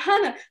 I am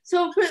Hannah.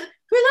 So for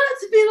that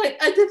to be like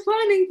a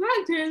defining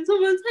factor in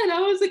someone's head,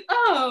 I was like,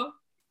 oh.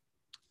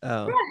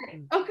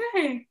 Right,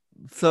 okay.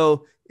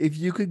 So if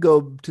you could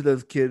go to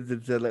those kids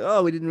that said like,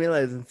 oh, we didn't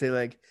realize, and say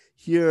like,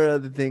 here are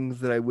the things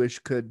that I wish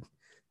could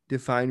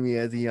define me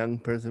as a young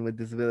person with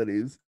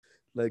disabilities,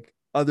 like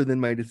other than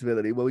my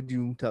disability, what would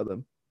you tell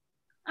them?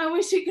 I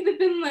wish it could have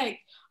been like,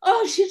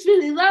 oh, she's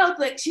really loud,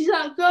 like she's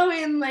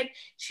outgoing, like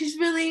she's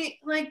really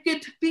like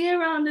good to be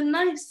around and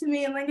nice to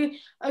me and like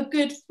a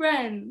good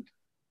friend.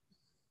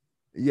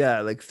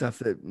 Yeah, like stuff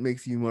that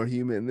makes you more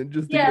human than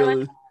just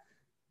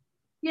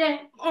yeah,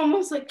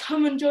 almost like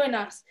come and join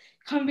us,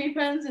 come be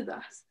friends with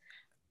us.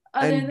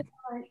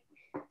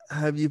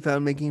 Have you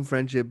found making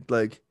friendship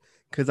like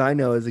Because I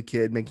know as a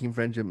kid, making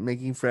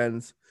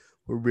friends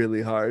were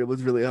really hard. It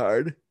was really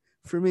hard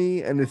for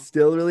me, and it's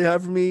still really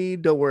hard for me.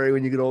 Don't worry,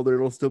 when you get older,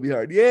 it'll still be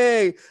hard.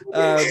 Yay!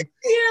 Yeah.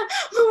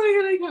 Oh my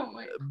god, I can't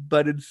wait.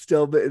 But it's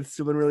still been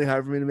really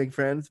hard for me to make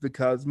friends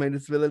because of my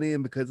disability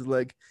and because of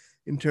like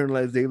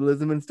internalized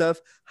ableism and stuff.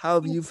 How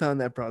have you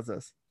found that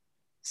process?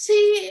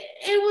 See,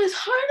 it was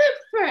hard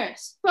at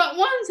first, but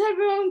once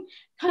everyone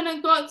kind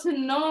of got to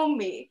know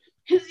me,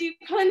 because you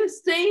kind of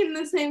stay in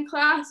the same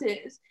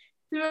classes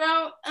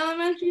throughout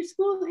elementary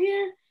school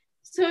here.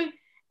 So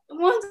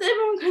once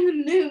everyone kind of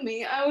knew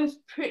me, I was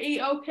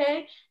pretty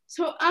okay.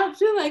 So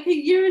after like a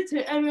year or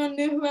two, everyone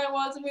knew who I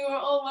was and we were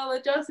all well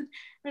adjusted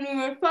and we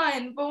were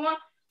fine. But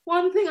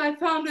one thing I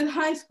found with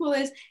high school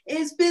is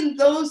it's been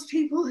those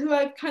people who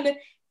I've kind of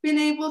been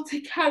able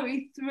to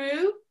carry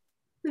through,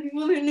 the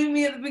people who knew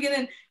me at the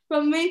beginning.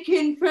 But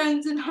making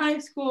friends in high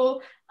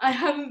school, I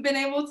haven't been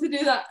able to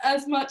do that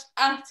as much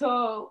at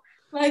all.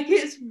 Like,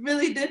 it's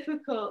really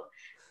difficult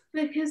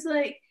because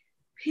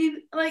people,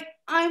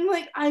 I'm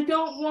like, I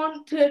don't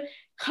want to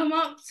come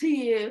up to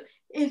you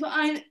if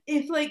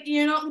like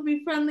you're not gonna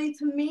be friendly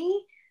to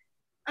me,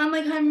 and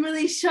like I'm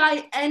really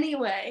shy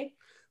anyway.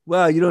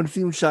 Wow, you don't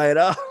seem shy at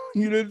all.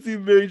 You don't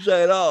seem very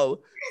shy at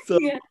all. So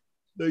Yeah.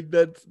 like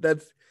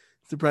that's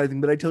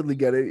surprising, but I totally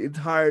get it. It's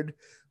hard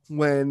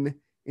when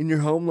in your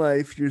home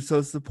life you're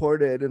so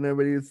supported and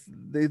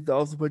they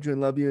all support you and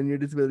love you, and your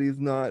disability is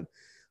not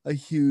a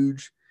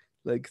huge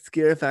like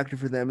scare factor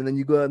for them, and then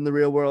you go out in the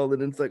real world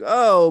and it's like,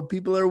 oh,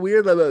 people are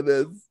weird about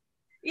this.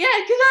 Yeah,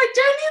 because I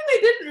genuinely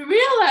didn't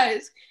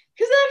realize.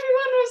 Because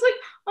everyone was like,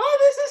 "Oh,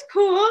 this is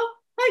cool.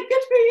 Like,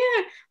 good for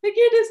you. Like,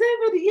 you're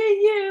disabled.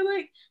 Yeah.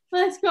 Like,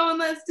 let's go and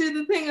let's do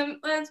the thing and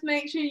let's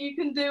make sure you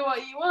can do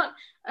what you want."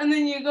 And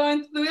then you go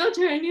into the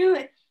wheelchair and you're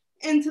like,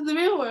 into the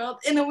real world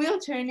in a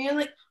wheelchair, and you're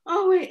like,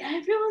 "Oh wait,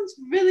 everyone's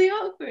really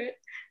awkward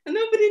and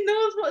nobody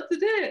knows what to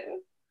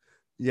do."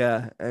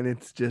 Yeah, and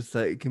it's just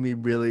like it can be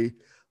really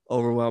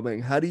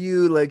overwhelming. How do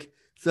you as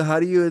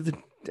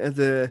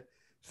a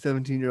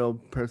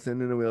 17-year-old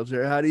person in a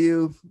wheelchair, how do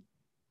you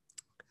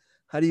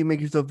make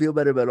yourself feel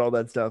better about all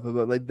that stuff,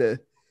 about like the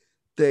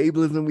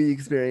ableism we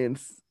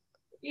experience?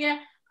 Yeah,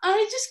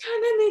 I just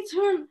kind of need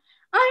to.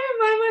 I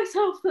remind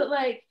myself that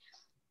like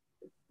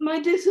my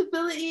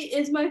disability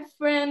is my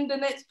friend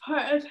and it's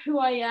part of who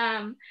I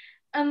am.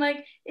 And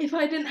like if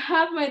I didn't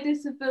have my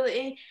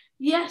disability,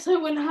 yes, I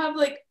wouldn't have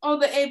like all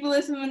the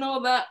ableism and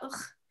all that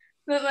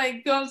that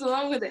like goes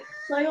along with it.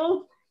 But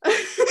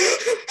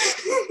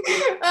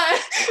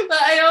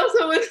I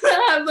also wouldn't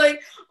have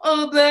like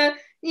all the,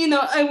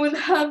 I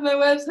wouldn't have my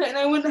website and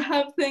I wouldn't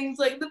have things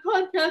like the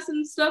podcast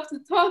and stuff to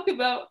talk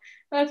about.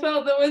 I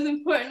felt that was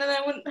important, and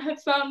I wouldn't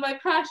have found my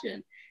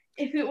passion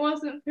if it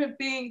wasn't for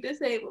being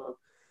disabled.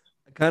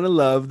 I kind of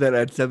love that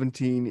at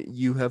 17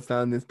 you have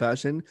found this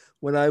passion.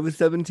 When I was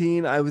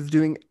 17, I was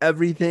doing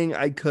everything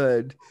I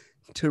could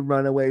to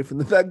run away from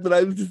the fact that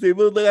I was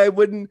disabled. Like I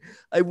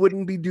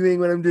wouldn't be doing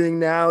what I'm doing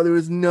now. There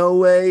was no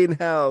way in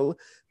hell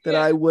that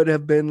I would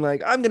have been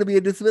like, I'm gonna be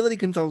a disability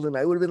consultant.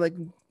 I would have been like,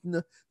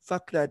 no,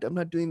 fuck that. I'm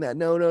not doing that.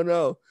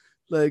 No.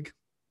 Like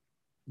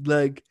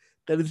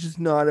that is just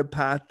not a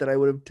path that I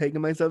would have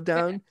taken myself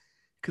down.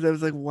 Because I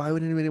was like, why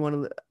would I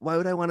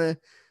want to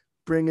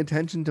bring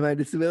attention to my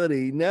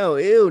disability? No,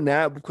 ew.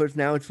 Now, of course,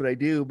 now it's what I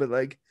do, but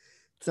like,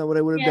 it's not what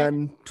I would have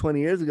done 20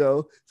 years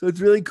ago. So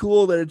it's really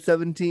cool that at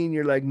 17,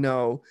 you're like,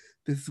 no,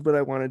 this is what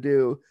I want to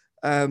do.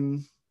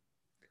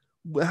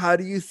 How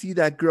do you see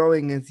that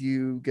growing as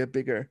you get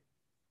bigger?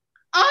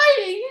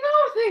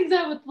 Things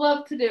I would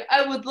love to do.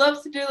 I would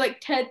love to do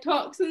like TED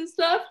Talks and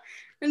stuff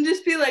and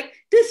just be like,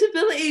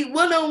 disability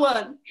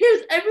 101.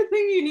 Here's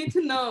everything you need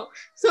to know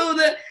so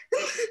that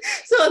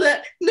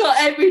not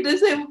every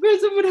disabled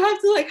person would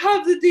have to like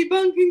have the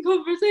debunking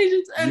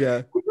conversations,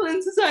 and people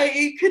in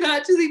society could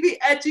actually be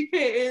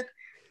educated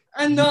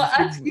and not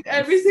asking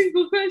every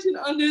single question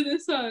under the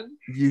sun.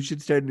 You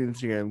should start an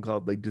Instagram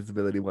called like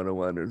Disability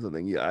 101 or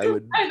something. Yeah, I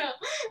would. I know.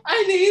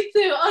 I need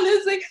to,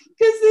 honestly,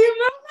 because the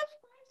amount of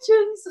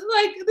questions,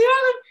 like the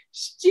amount of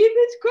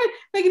stupid questions,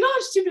 like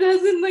not stupid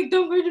as in like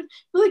dumb questions,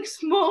 but like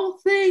small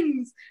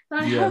things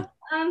that I have to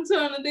answer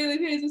on a daily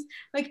basis.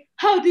 Like,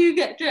 how do you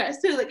get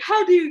dressed? Or like,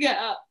 how do you get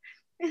up?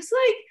 It's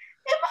like,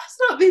 it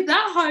must not be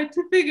that hard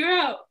to figure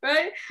out,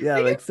 right? Yeah,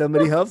 like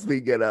somebody helps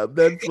me get up.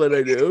 That's what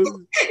I do.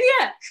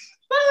 Yeah.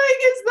 But like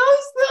it's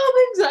those little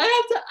things that I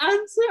have to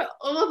answer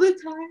all the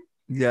time.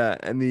 Yeah,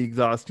 and the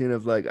exhaustion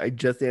of like, I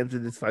just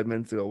answered this 5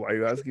 minutes ago. Why are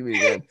you asking me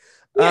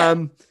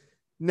again?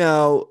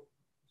 Now,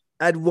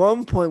 at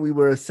one point we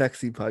were a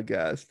sexy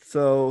podcast,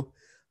 so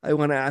I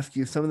want to ask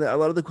you a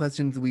lot of the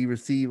questions we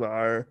receive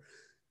are,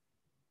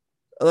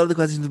 a lot of the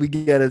questions we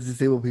get as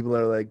disabled people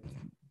are like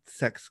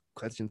sex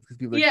questions because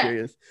people are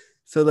curious.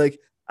 So like,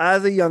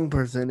 as a young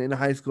person in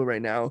high school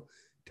right now,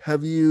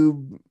 have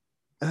you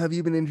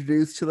been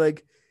introduced to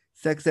like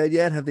sex ed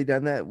yet? Have they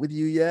done that with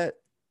you yet?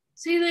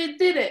 See, they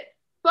did it,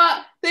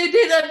 but they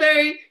did a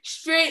very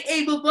straight,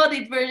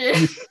 able-bodied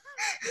version.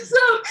 So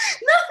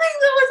nothing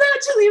that was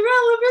actually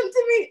relevant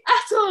to me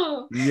at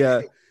all.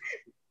 Yeah.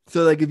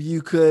 So like if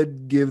you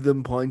could give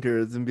them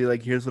pointers and be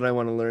like, here's what I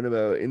want to learn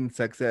about in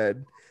sex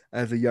ed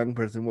as a young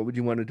person, what would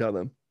you want to tell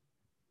them?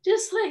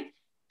 Just like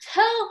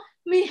tell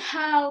me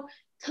how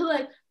to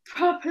like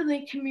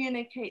properly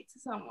communicate to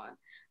someone.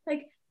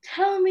 Like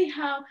tell me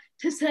how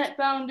to set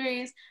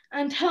boundaries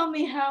and tell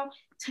me how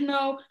to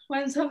know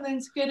when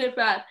something's good or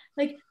bad.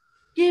 Like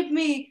give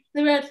me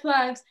the red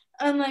flags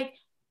and like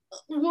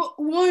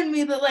warn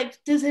me that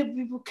like disabled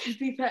people could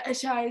be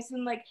fetishized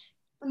and like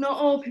not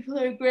all people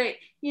are great.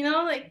 You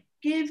know, like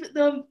give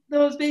them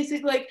those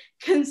basic like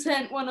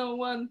consent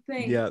 101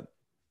 things. Yeah.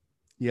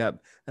 Yeah.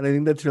 And I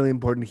think that's really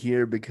important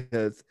here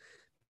because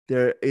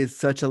there is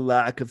such a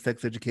lack of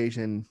sex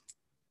education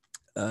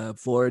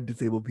for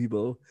disabled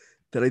people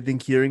that I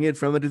think hearing it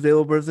from a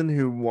disabled person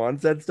who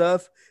wants that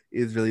stuff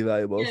is really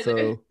valuable. Yeah,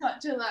 there's So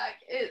such a lag.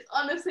 It's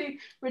honestly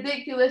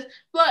ridiculous.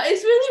 But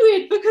it's really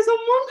weird because on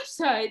one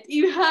side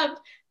you have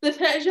the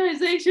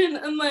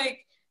fetishization and like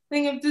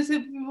thing of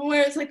disabled people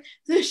where it's like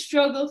the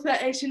struggle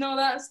fetish and all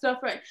that stuff,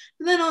 right?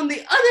 But then on the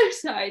other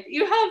side,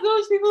 you have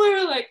those people who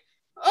are like,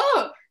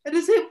 oh, a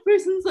disabled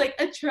person's like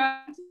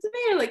attracted to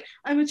me, or like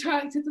I'm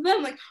attracted to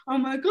them, like, oh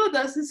my god,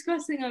 that's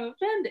disgusting, I'm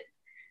offended.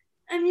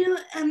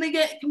 And they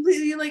get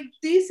completely like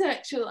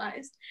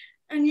desexualized.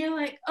 And you're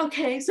like,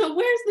 okay, so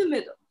where's the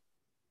middle?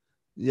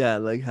 yeah,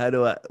 like how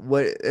do I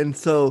what and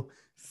so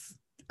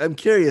I'm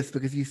curious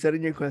because you said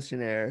in your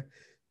questionnaire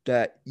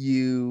that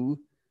you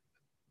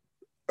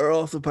are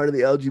also part of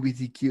the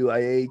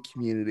LGBTQIA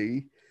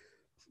community.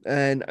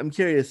 And I'm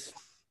curious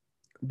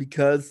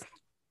because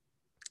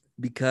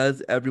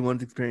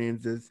everyone's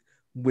experiences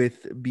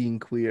with being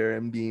queer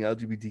and being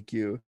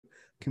LGBTQ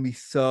can be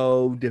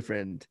so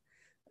different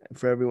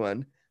for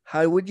everyone.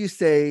 How would you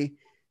say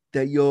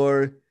that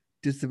your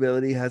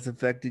disability has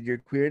affected your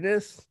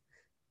queerness?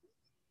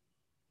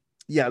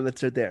 Yeah,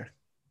 let's start there.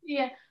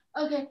 Yeah.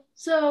 Okay.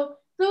 So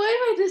the way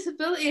my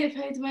disability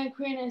affected my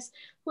queerness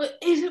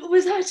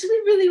was actually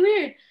really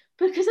weird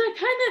because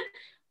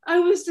I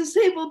was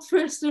disabled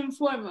first and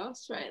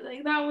foremost, right?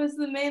 Like that was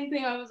the main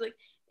thing I was like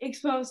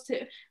exposed to.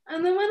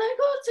 And then when I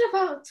got to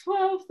about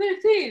 12,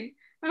 13,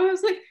 I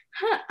was like,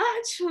 huh,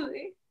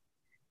 actually,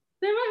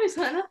 there might be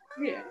something up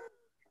here.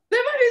 There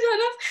might be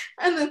something else.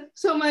 And then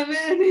so my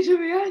initial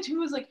reaction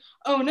was like,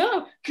 oh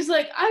no, because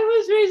like I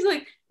was raised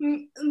like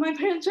my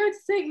parents tried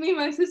to take me and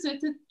my sister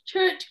to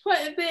church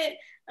quite a bit,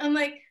 and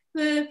like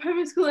the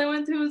primary school I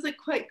went to was like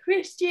quite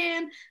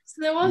Christian,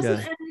 so there wasn't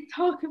Yeah. any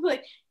talk of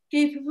like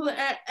gay people or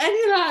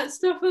any of that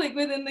stuff like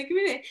within the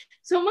community.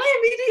 So my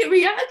immediate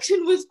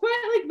reaction was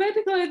quite like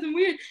medicalized and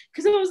weird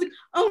because I was like,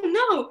 oh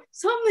no,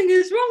 something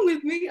is wrong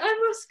with me.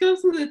 I must go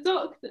to the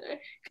doctor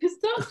because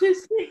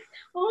doctors fix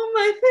all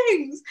my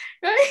things,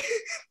 right?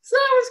 So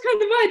that was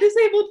kind of my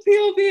disabled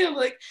POV of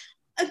like,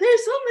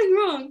 there's something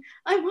wrong.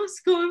 I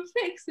must go and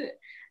fix it.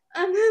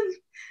 And then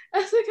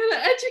as I kind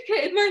of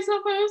educated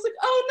myself, I was like,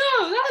 oh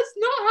no, that's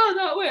not how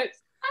that works.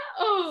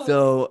 Oh.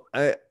 So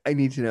I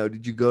need to know,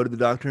 did you go to the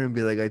doctor and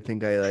be like, I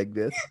think I like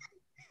this?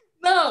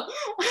 No,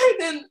 I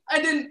didn't.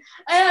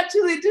 I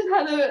actually just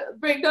had a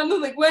breakdown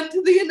and like went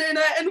to the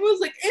internet and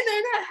was like,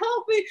 internet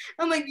help me.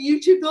 And like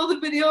YouTubed all the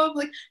video of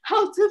like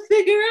how to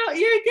figure out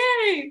you're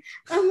gay.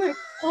 And like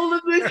all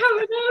of the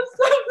coming out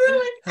stuff.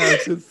 Like,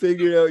 How to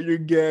figure out you're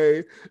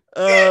gay.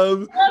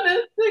 honest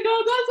to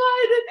God, that's what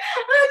I did.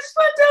 And I just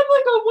went down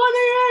like a 1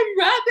 a.m.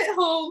 rabbit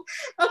hole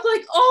of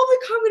like all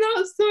the coming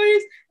out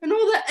stories and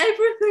all the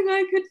everything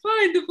I could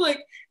find of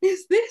like,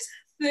 is this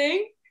a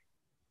thing?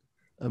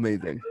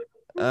 Amazing.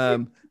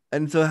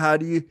 And so how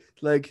do you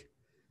like,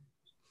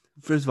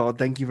 first of all,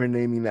 thank you for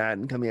naming that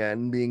and coming out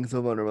and being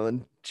so vulnerable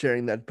and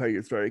sharing that part of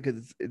your story,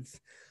 because it's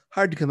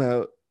hard to come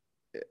out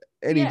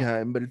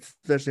anytime, but it's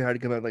especially hard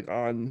to come out like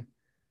on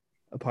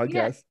a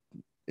podcast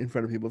in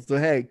front of people. So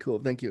hey, cool,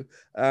 thank you.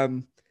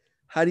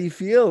 How do you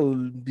feel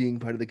being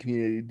part of the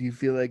community? Do you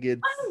feel like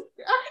it's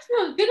I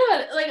feel good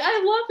about it. Like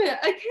I love it.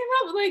 I came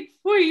out like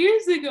 4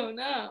 years ago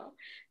now,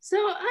 so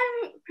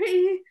I'm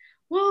pretty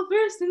well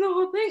versed in the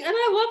whole thing, and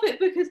I love it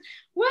because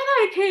when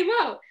I came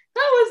out,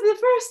 that was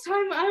the first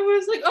time I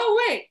was like,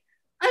 oh wait,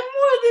 I'm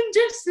more than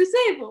just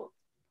disabled.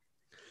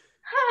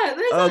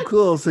 Oh,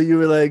 cool. So you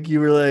were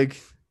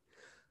like,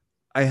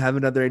 I have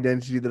another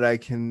identity that I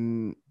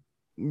can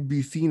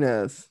be seen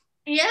as.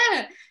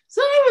 Yeah.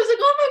 So I was like,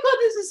 oh my god,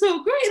 this is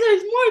so great.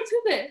 There's more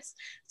to this.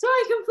 So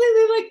I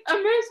completely like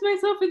immersed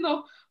myself in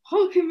the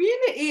whole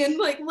community and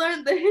like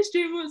learned the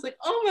history and was like,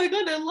 oh my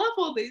god, I love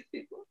all these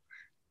people.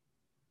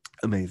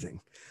 Amazing.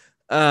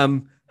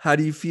 How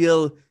do you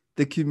feel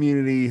the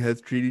community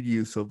has treated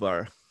you so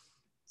far?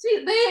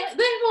 See,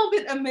 they've all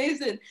been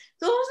amazing.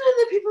 Those are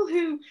the people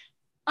who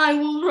I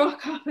will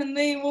rock up and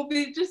they will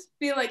be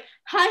like,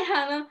 hi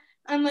Hannah,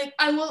 and like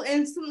I will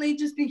instantly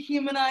just be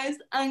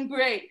humanized and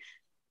great.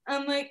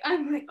 And like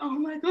I'm like, oh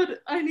my god,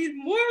 I need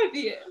more of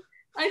you.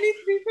 I need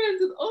to be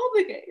friends with all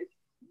the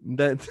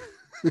gays.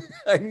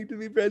 I need to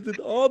be friends with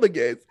all the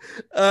gays.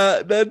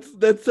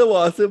 That's so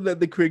awesome that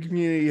the queer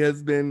community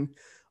has been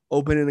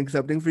open and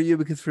accepting for you,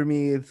 because for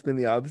me it's been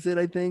the opposite.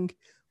 I think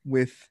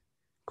with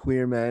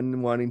queer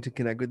men, wanting to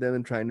connect with them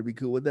and trying to be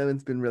cool with them.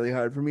 It's been really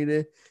hard for me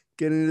to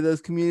get into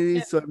those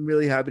communities. So I'm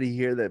really happy to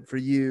hear that for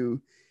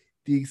you,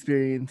 the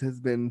experience has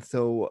been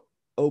so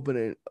open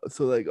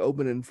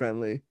and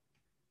friendly.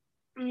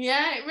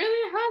 Yeah, it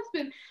really has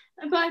been.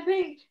 But I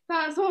think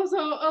that's also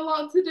a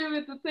lot to do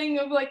with the thing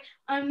of like,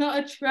 I'm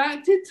not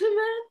attracted to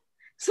men.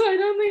 So I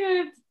don't think I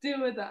have to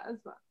deal with that as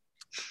much.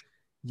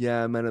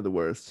 Yeah, men are the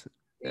worst.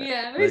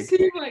 Yeah, they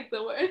seem like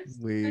the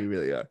worst. We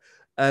really are.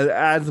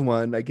 As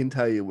one, I can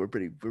tell you, we're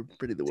pretty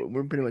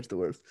much the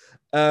worst.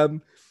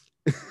 And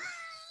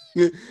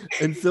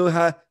so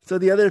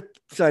the other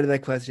side of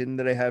that question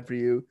that I had for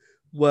you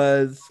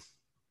was,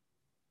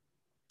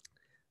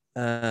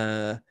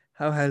 how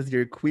has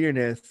your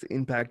queerness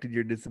impacted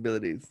your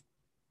disabilities?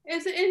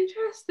 It's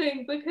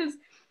interesting because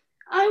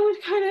I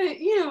would kind of,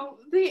 you know,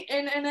 the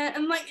internet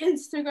and like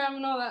Instagram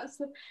and all that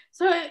stuff.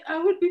 So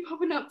I would be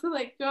popping up to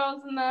like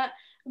girls and that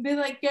and be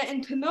like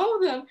getting to know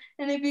them,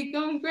 and it'd be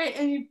going great.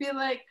 And you'd be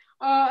like,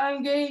 oh,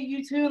 I'm gay,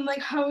 you too. And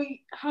like, how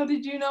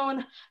did you know?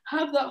 And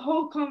have that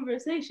whole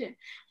conversation.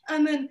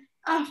 And then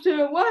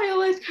after a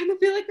while, I'd kind of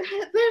be like,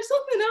 there's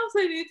something else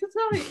I need to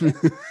tell you.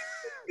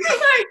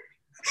 Like,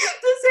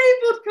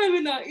 disabled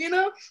coming out, you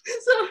know?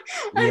 So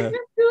I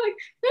just be like,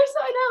 there's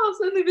something else.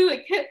 And they'd be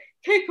like, okay,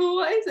 cool,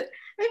 what is it?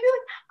 I'd be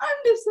like, I'm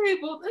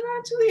disabled and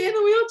actually in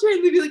a wheelchair.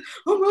 And they'd be like,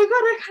 oh my God,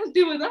 I can't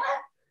deal with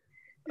that.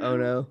 Oh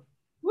no.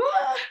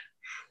 What?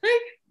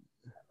 Like,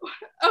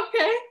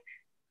 okay.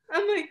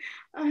 I'm like,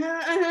 and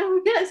I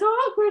would get so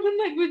awkward and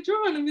like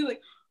withdrawn and be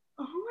like,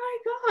 oh my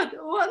God,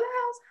 what the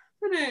hell's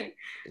happening?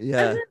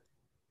 Yeah.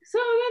 So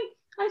then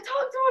I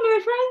talked to one of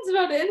my friends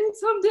about it, and he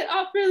summed it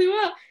up really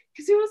well,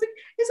 because he was like,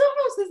 it's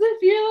almost as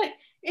if you're like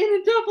in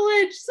a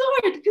double-edged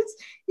sword, because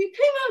you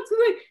came out to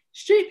like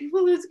straight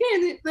people who's gay,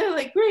 and they're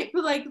like, great,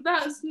 but like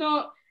that's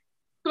not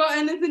got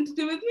anything to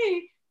do with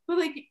me. But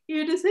like,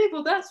 you're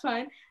disabled, that's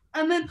fine.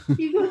 And then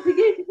you go to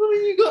gay people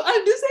and you go,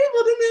 I'm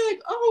disabled, and they're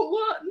like, oh,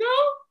 what? No?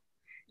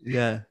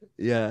 Yeah.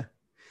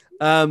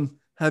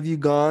 Have you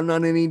gone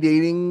on any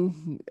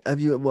dating?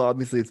 Well,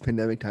 obviously it's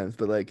pandemic times,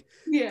 but like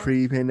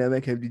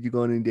pre-pandemic, did you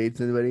go on any dates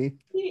with anybody?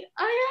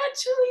 I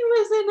actually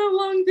was in a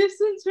long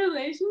distance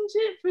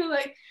relationship for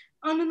like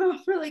on and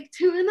off for like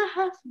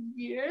 2.5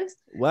 years.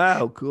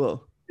 Wow,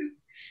 cool.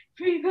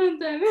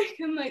 Pre-pandemic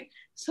and like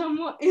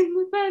somewhat in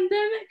the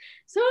pandemic.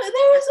 So there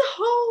was a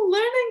whole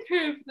learning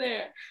curve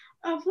there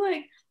of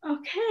like,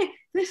 okay,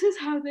 this is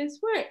how this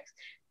works.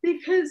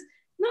 Because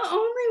not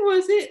only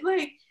was it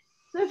like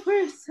the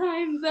first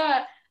time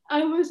that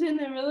I was in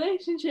a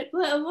relationship,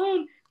 let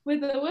alone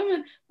with a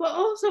woman, but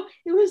also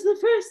it was the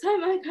first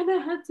time I kind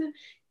of had to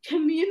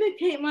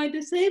communicate my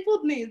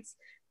disabled needs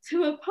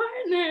to a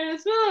partner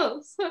as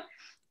well. So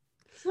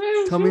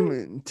tell me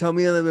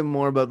a little bit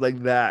more about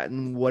like that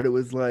and what it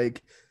was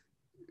like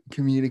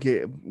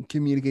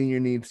communicating your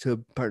needs to a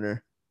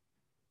partner.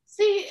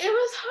 See, it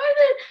was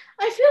harder.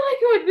 I feel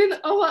like it would have been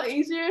a lot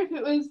easier if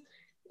it was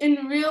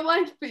in real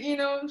life, but you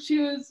know, she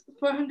was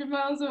 400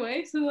 miles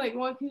away, so like,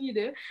 what can you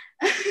do?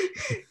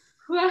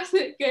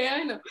 Classic gay,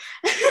 I know.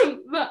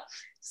 But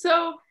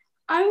so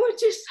I would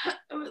just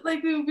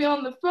like, we would be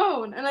on the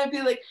phone and I'd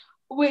be like,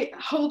 wait,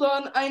 hold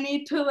on, I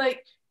need to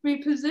like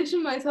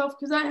reposition myself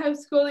because I have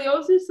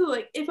scoliosis, so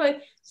like if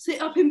I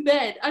sit up in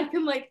bed I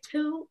can like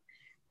tilt,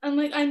 and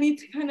like I need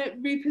to kind of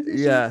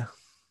reposition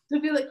to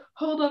be like,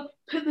 hold on,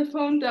 put the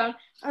phone down,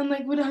 and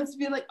like would have to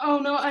be like, oh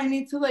no, I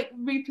need to like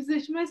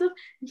reposition myself,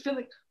 and feel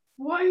like,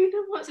 what are you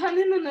doing, what's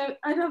happening? And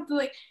I'd have to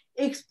like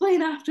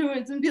explain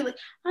afterwards and be like,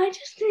 I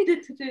just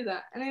needed to do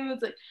that. And he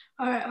was like,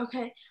 all right,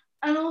 okay.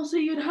 And also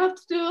you'd have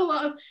to do a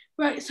lot of,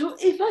 right, so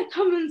if I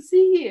come and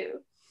see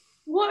you,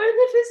 what are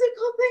the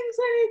physical things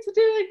I need to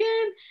do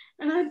again?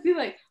 And I'd be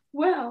like,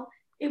 well,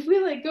 if we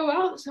like go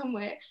out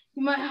somewhere,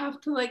 you might have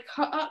to like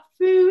cut up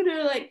food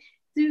or like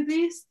do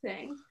these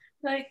things.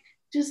 Like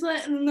just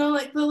let them know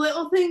like the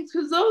little things,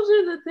 because those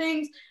are the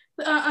things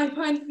that I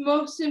find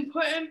most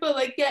important, but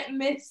like get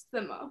missed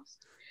the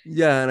most.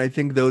 Yeah, and I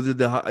think those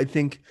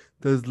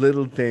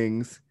little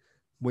things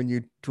when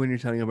you're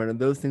telling a partner,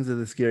 those things are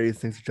the scariest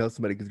things to tell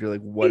somebody, because you're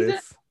like, what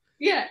if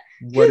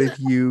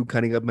you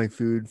cutting up my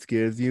food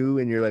scares you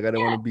and you're like, I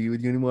don't want to be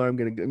with you anymore, I'm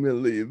gonna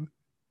leave.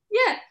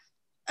 Yeah,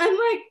 and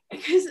like,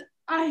 because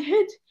I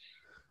had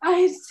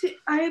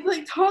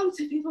like talked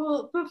to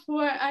people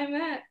before I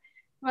met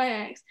my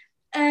ex,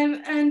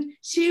 and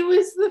she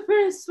was the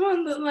first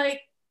one that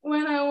like,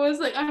 when I was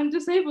like, I'm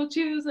disabled,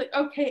 she was like,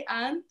 okay,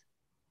 and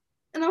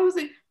I was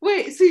like,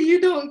 wait, so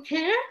you don't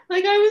care?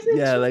 Like I was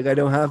like, I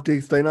don't have to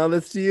explain all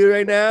this to you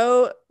right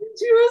now.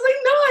 She was like,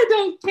 no, I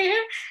don't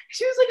care.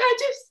 She was like, I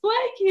just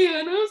like you.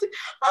 And I was like,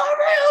 all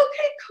right,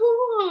 okay,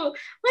 cool. Like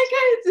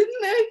I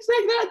didn't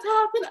expect that to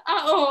happen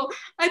at all.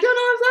 I don't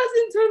know if that's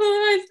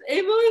internalized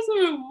ableism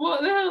or what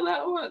the hell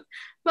that was.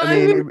 But I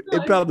mean,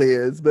 it probably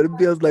is, but it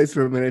feels nice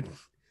for a minute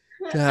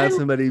to have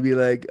somebody be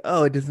like,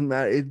 oh, it doesn't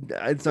matter.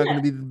 It's not going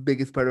to be the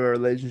biggest part of our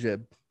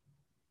relationship.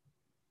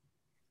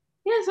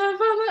 Yeah, so I found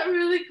that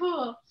really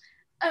cool.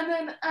 And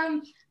then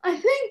I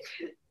think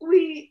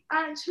we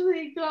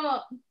actually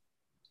got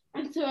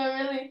into a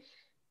really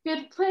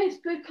good place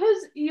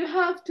because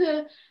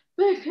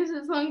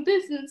it's long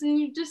distance and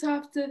you just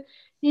have to,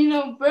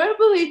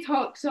 verbally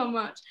talk so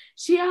much.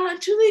 She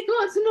actually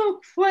got to know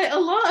quite a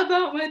lot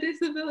about my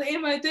disability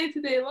in my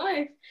day-to-day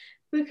life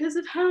because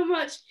of how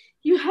much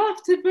you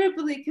have to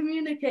verbally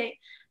communicate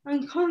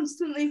and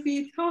constantly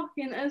be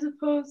talking as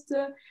opposed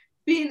to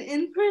being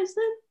in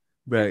person.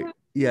 Right.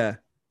 Yeah.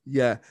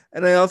 Yeah.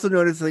 And I also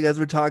noticed, like, as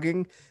we're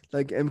talking,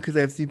 like, and because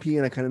I have CP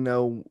and I kind of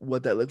know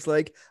what that looks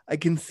like, I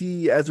can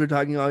see as we're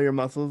talking all your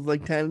muscles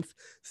like tense.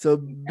 So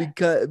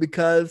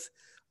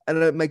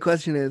and my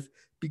question is,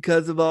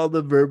 because of all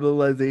the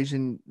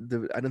verbalization,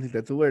 I don't think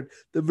that's a word,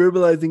 the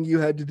verbalizing you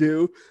had to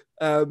do,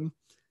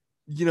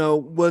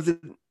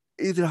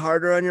 is it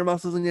harder on your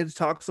muscles when you had to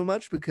talk so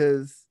much?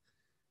 Because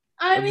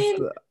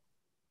it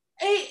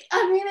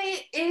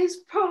is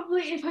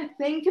probably, if I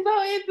think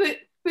about it, but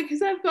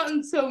because I've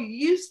gotten so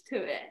used to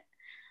it,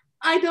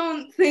 I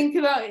don't think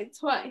about it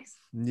twice.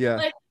 Yeah.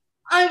 Like,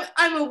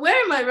 I'm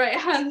aware my right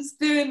hand's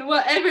doing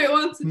whatever it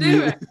wants to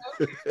do right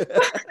now.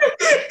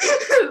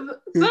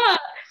 But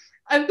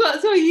I've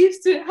got so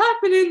used to it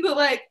happening that,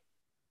 like,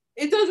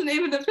 it doesn't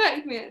even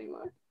affect me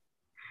anymore.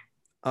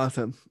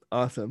 Awesome.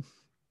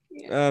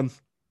 Yeah.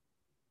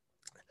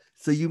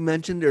 So you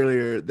mentioned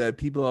earlier that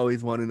people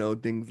always want to know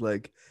things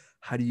like,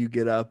 how do you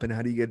get up and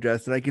how do you get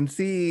dressed? And I can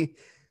see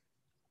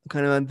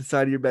kind of on the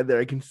side of your bed there,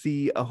 I can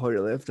see a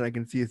Hoyer lift and I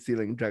can see a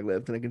ceiling drag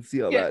lift and I can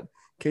see all that.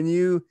 Can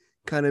you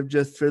kind of,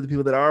 just for the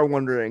people that are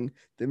wondering,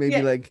 that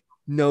maybe like,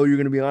 know you're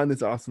going to be on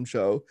this awesome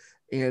show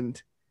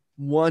and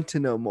want to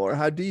know more,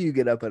 how do you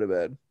get up out of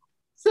bed?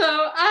 So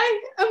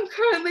I am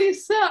currently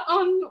sat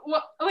on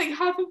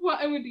half of what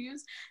I would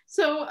use.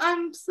 So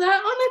I'm sat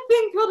on a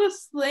thing called a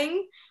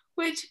sling,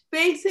 which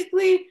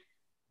basically,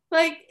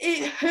 like,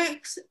 it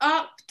hooks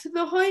up to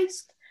the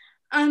hoist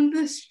and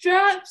the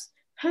straps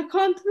hook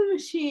onto the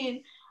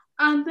machine,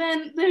 and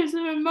then there's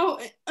a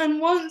remote, and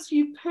once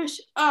you push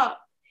up,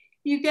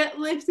 you get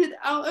lifted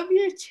out of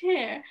your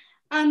chair,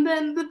 and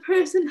then the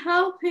person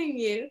helping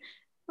you,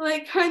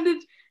 like, kind of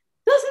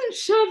doesn't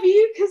shove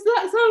you, because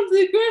that sounds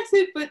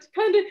aggressive, but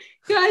kind of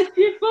guides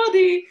your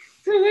body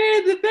to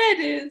where the bed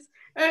is.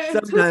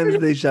 Sometimes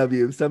they shove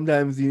you.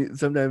 Sometimes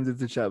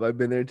it's a shove. I've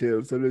been there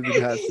too. Sometimes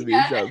it has to be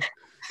a shove.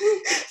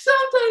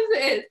 Sometimes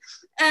it is.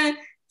 And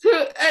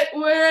to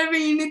wherever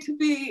you need to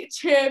be,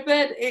 chair,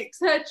 bed,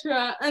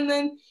 etc. And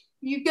then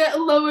you get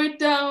lowered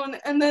down,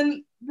 and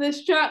then the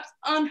straps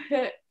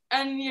unhook,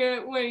 and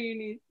you're where you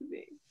need to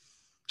be.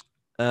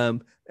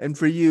 And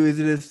for you, is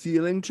it a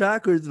ceiling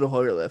track or is it a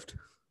Hoyer lift?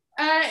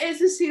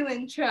 It's a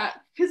ceiling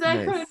track because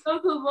I find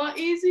those a lot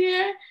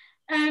easier.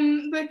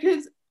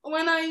 Because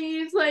when I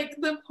use like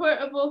the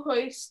portable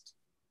hoist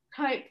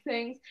type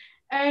things,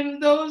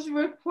 those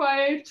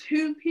require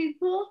two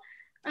people,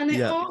 and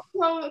it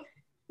also,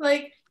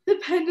 like,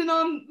 depending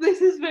on,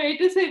 this is very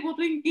disabled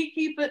and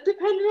geeky, but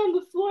depending on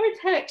the floor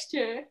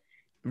texture.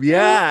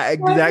 Yeah,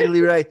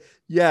 exactly right.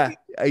 Yeah,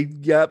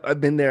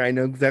 I've been there. I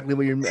know exactly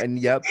what you're. And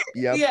yep.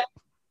 Yeah.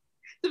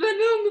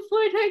 Depending on the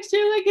floor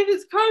texture, like if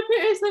it's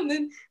carpet or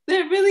something,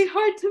 they're really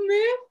hard to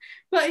move.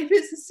 But if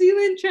it's a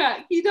ceiling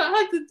track, you don't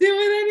have to deal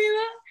with any of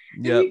that.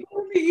 Yep. And you can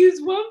only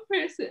use one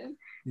person.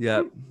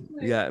 Yeah.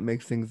 Yeah, it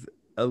makes things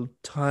a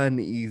ton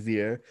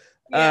easier.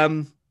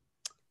 Yeah.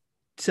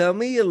 Tell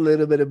me a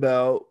little bit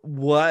about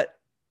what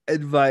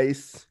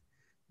advice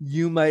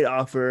you might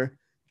offer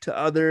to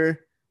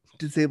other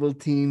disabled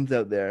teens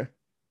out there.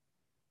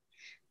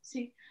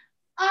 See,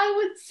 I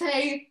would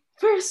say,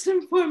 first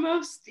and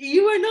foremost,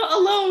 you are not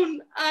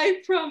alone,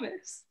 I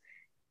promise.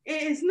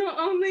 It is not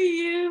only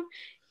you.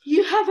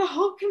 You have a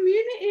whole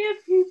community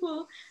of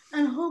people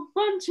and a whole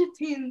bunch of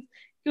teens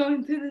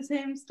going through the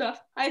same stuff.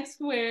 I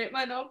swear, it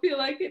might not feel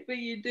like it, but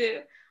you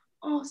do.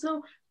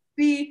 Also,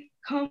 be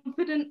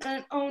confident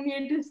and own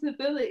your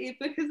disability,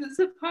 because it's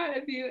a part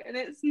of you and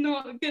it's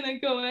not going to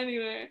go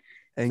anywhere.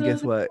 And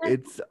guess what?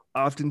 It's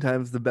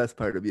oftentimes the best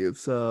part of you.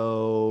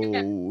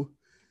 So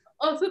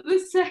also, the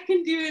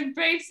second you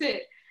embrace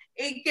it,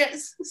 it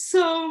gets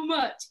so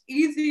much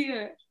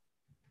easier.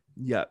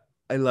 Yeah,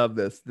 I love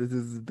this. This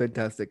is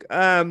fantastic.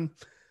 I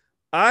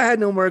had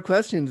no more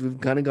questions. We've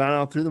kind of gone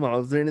all through them all.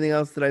 Is there anything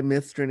else that I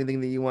missed or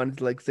anything that you wanted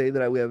to like say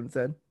that we haven't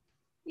said?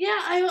 Yeah,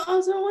 I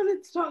also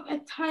wanted to talk a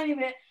tiny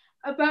bit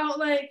about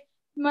like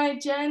my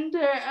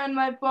gender and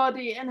my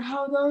body and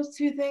how those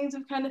two things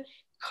have kind of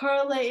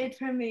correlated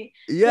for me.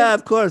 Yeah,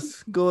 of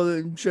course.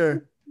 Go,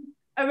 sure.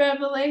 A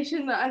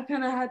revelation that I've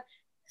kind of had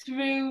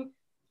through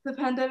the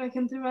pandemic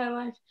and through my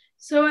life.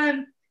 So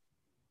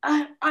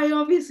I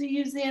obviously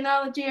used the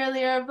analogy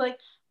earlier of like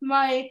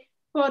my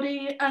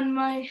body and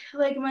my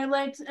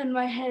legs and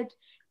my head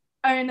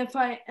are in a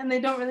fight and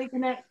they don't really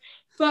connect.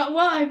 But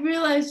what I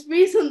realized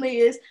recently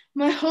is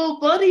my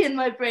whole body and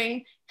my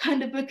brain,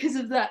 kind of because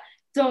of that,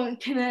 don't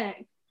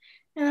connect.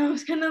 And I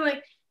was kind of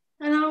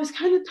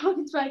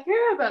talking to my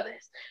girl about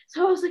this.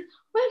 So I was like,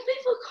 when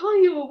people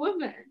call you a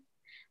woman,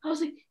 I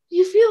was like,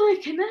 you feel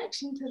a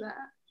connection to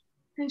that?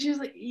 And she was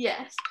like,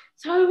 yes.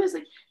 So I was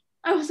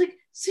like,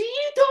 so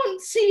you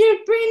don't see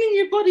your brain and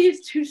your body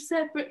as two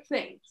separate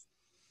things?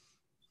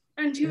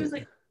 And she was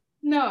like,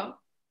 no,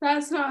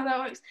 that's not how that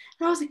works.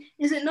 And I was like,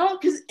 is it not?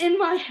 Because in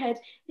my head,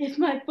 if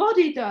my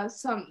body does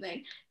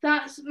something,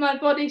 that's my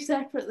body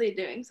separately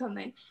doing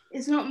something.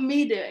 It's not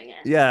me doing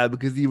it. Yeah,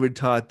 because you were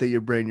taught that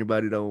your brain and your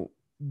body don't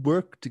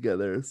work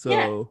together. So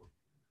Yeah.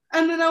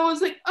 And then I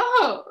was like,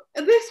 oh,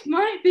 this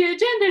might be a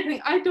gender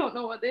thing. I don't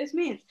know what this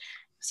means.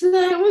 So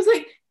then I was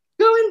like,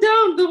 going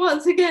down the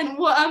once again,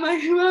 what am I,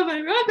 who am I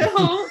rabbit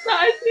hole that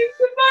I seem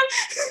to find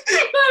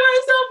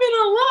myself in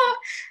a lot.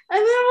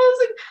 And then I was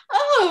like,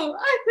 oh,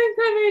 I think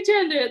I'm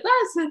agender.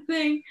 That's a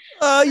thing.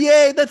 oh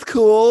yay, that's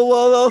cool.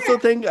 Well, also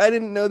think I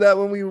didn't know that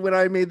when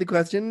I made the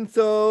question.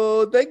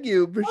 So thank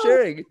you for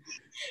sharing.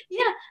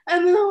 Yeah.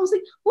 And then I was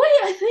like, wait,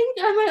 I think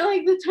I might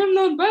like the term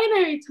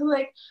non-binary to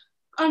like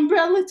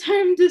umbrella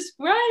term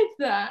describe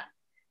that.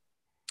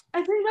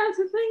 I think that's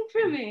a thing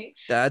for me.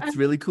 That's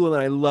really cool.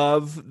 And I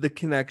love the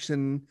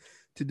connection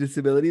to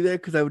disability there,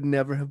 because I would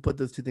never have put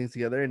those two things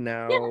together. And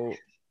now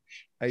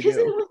I Because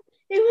do.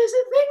 it was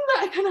a thing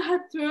that I kind of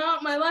had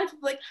throughout my life.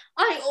 Like,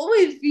 I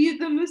always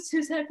viewed them as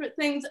two separate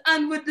things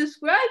and would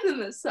describe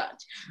them as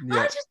such. Yeah.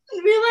 I just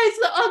didn't realize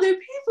that other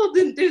people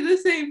didn't do the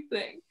same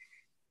thing.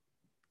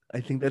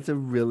 I think that's a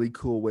really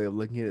cool way of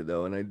looking at it,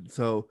 though. And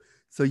so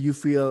you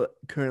feel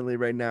currently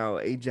right now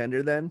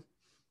agender then?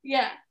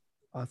 Yeah.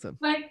 Awesome.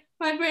 Like,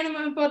 my brain and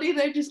my body,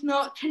 they're just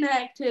not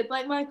connected.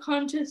 Like, my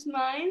conscious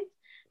mind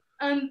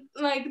and,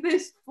 like,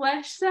 this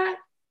flesh set,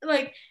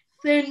 like,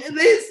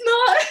 it's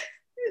not,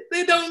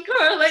 they don't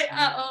correlate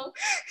at all.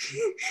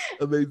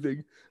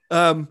 Amazing.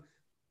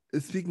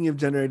 Speaking of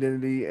gender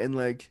identity and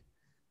like,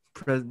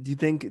 do you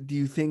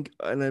think,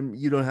 and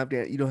you don't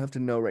have to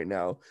know right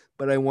now,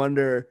 but I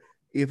wonder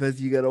if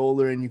as you get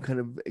older and you kind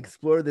of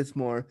explore this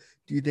more,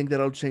 do you think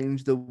that'll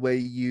change the way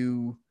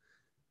you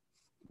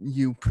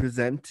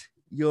present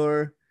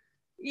your?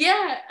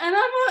 Yeah, and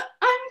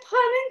I'm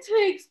planning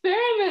to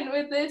experiment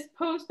with this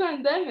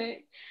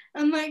post-pandemic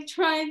and like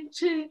trying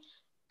to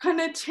kind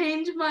of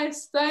change my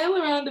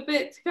style around a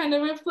bit to kind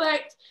of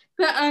reflect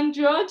the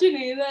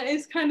androgyny that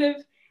is kind of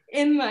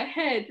in my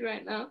head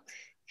right now.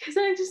 Because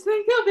I just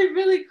think it'll be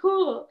really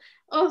cool.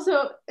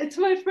 Also, it's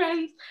my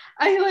friends.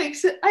 I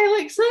sent them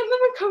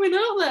a coming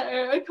out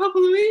letter a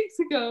couple of weeks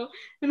ago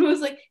and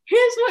was like,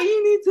 here's what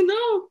you need to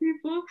know,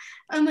 people.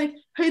 And like,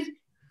 I'd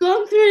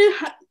gone through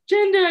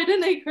gender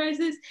identity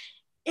crisis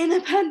in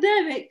a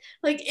pandemic,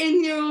 like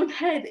in your own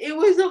head. It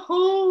was a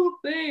whole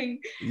thing.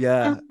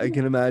 Yeah, I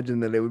can imagine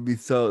that it would be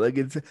so like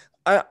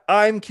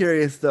I'm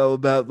curious though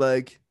about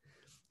like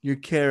your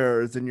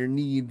cares and your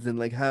needs and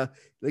like how,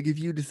 like if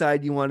you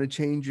decide you want to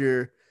change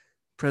your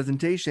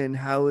presentation,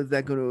 how is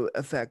that going to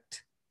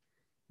affect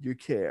your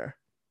care?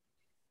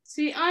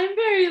 See, I'm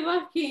very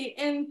lucky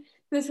in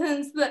the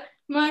sense that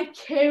my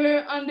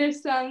carer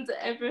understands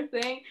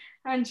everything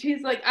and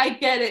she's like, I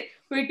get it.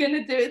 We're going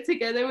to do it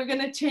together. We're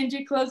going to change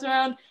your clothes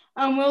around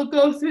and we'll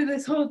go through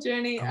this whole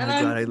journey. Oh and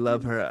my God, I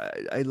love her.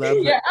 I love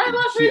her. Yeah, I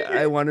love her.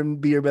 I want to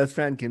be your best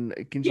friend. Can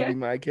she be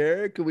my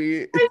carer? Can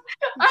we?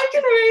 I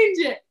can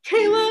arrange it.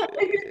 Kayla,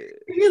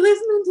 if you're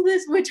listening to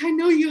this, which I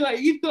know you are,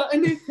 you've got a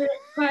new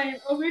client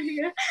over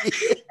here.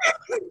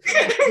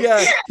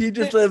 Yeah, he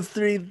just lives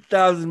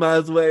 3,000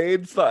 miles away.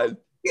 It's fine.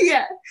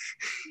 Yeah.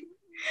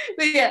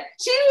 But yeah,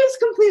 she was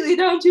completely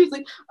down. She was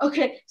like,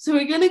 okay, so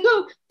we're gonna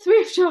go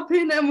thrift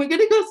shopping and we're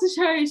gonna go to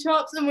charity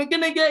shops and we're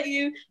gonna get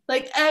you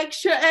like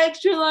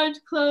extra large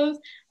clothes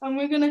and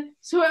we're gonna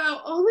sort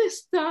out all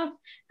this stuff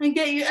and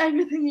get you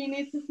everything you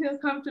need to feel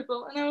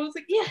comfortable. And I was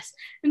like, yes.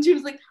 And she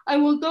was like, I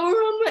will go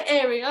around my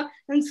area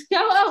and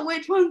scout out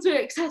which ones are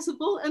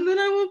accessible and then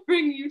I will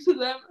bring you to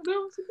them. And I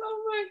was like,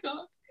 oh my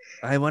God.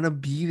 I want to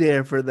be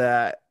there for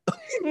that.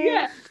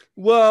 Yeah.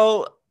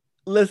 Well,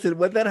 listen,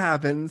 when that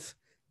happens,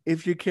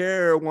 if your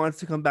carer wants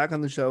to come back on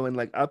the show and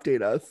like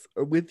update us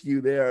or with you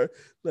there,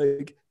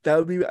 like that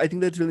would be, I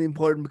think that's really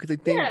important because I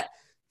think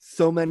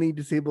so many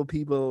disabled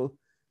people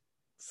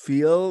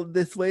feel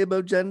this way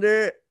about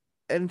gender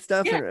and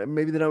stuff, and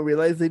maybe they don't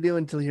realize they do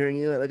until hearing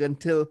you, like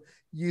until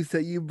you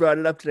said you brought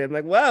it up today. I'm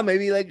like, wow,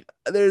 maybe like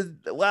there's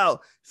so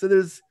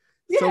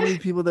many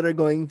people that are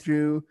going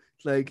through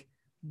like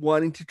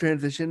wanting to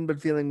transition but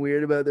feeling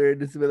weird about their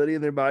disability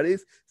in their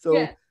bodies.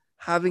 So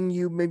having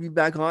you maybe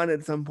back on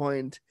at some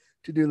point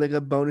to do like a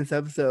bonus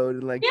episode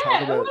and like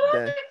talk about 100%,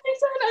 that.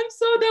 I'm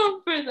so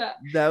down for that.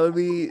 That would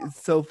be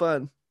so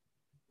fun.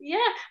 Yeah,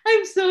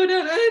 I'm so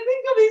down. And I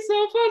think it'll be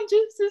so fun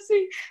just to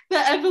see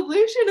the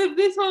evolution of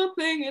this whole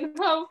thing and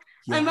how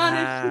I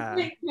managed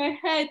to make my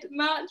head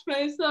match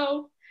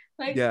myself.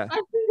 Like, I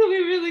think it'll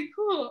be really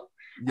cool.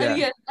 Yeah. And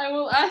yes, I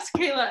will ask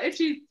Kayla if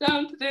she's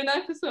down to do an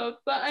episode,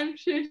 but I'm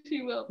sure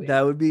she will be.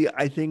 That would be,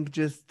 I think,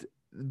 just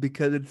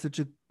because it's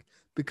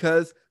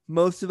because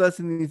most of us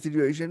in these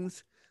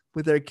situations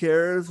with our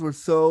carers, we're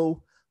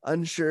so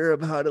unsure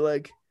of how to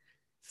like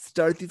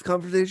start these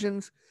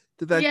conversations.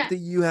 The fact that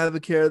you have a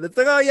carer that's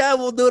like, oh yeah,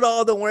 we'll do it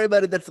all. Don't worry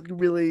about it. That's like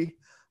really,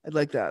 I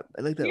like that.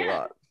 I like that a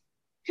lot.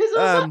 Because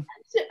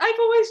I've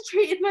always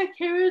treated my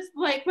carers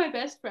like my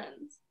best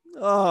friends.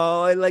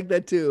 Oh, I like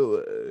that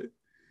too.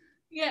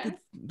 Yeah.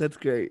 That's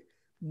great.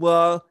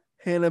 Well,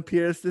 Hannah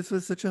Pierce, this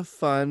was such a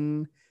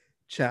fun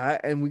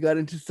chat, and we got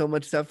into so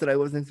much stuff that I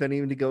wasn't expecting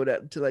even to go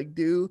to like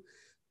do.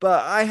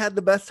 But I had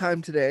the best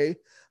time today.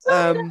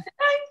 So thank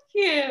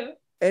you.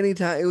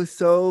 Anytime. It was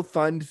so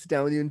fun to sit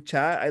down with you and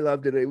chat. I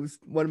loved it. It was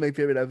one of my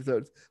favorite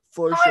episodes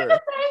for Oh, sure.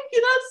 thank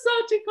you. That's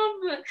such a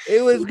compliment.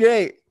 It was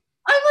great.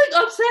 I'm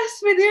like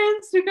obsessed with your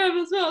Instagram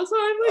as well. So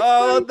I'm like,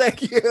 Oh,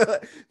 thank you.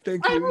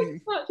 Thank I'm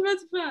you. like such a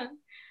best fan.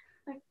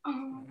 Like,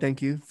 oh,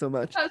 Thank you so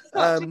much. that's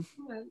such a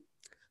compliment.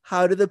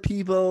 How do the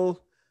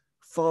people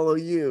follow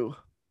you?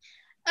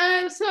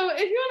 So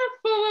if you want to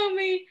follow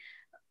me,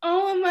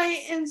 all of my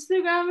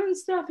Instagram and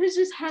stuff is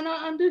just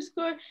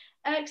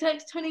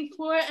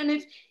Hannah_XX24. And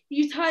if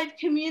you type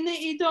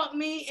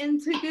community.me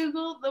into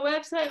Google, the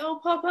website will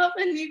pop up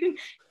and you can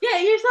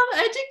get yourself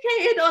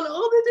educated on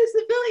all the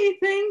disability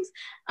things.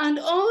 And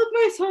all of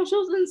my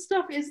socials and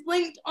stuff is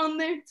linked on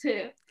there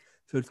too.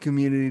 So it's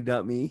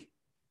community.me.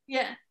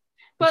 Yeah.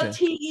 But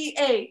Okay.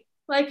 TEA,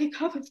 like a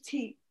cup of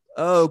tea.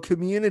 Oh,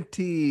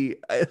 community.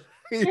 I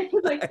Like,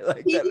 like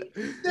that.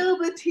 Spill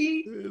the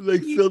tea.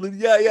 Like spilled it.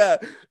 Yeah.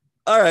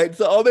 All right.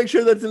 So I'll make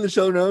sure that's in the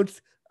show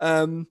notes.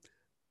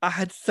 I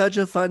had such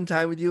a fun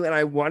time with you, and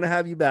I want to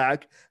have you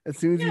back as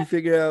soon as you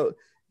figure out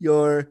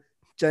your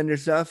gender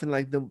stuff. And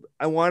like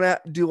I want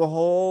to do a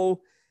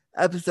whole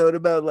episode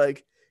about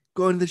like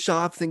going to the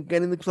shops and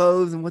getting the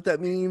clothes and what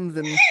that means.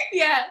 And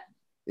Yeah.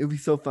 it would be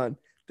so fun.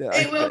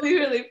 It will be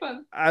really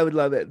fun. I would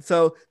love it.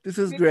 So this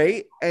was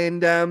great.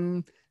 And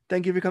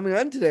thank you for coming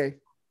on today.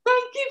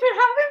 Thank you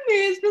for having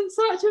me. It's been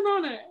such an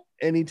honor.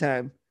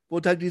 Anytime. We'll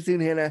talk to you soon,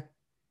 Hannah.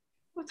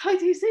 We'll talk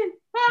to you soon.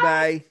 Bye.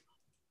 Bye.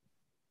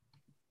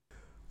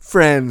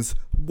 Friends,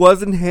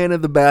 wasn't Hannah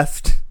the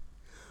best?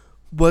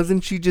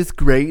 Wasn't she just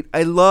great?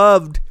 I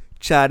loved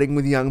chatting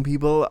with young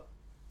people.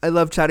 I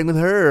love chatting with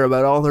her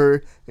about all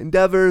her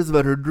endeavors,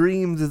 about her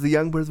dreams as a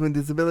young person with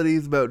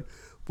disabilities, about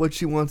what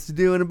she wants to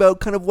do, and about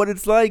kind of what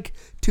it's like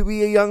to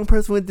be a young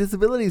person with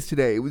disabilities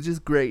today. It was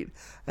just great.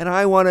 And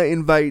I want to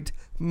invite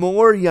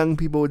more young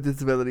people with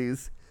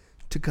disabilities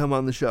to come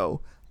on the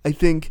show. I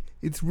think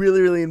it's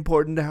really, really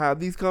important to have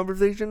these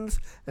conversations,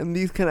 and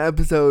these kind of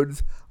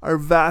episodes are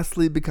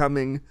vastly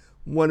becoming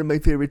one of my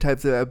favorite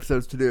types of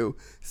episodes to do.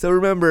 So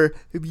remember,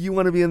 if you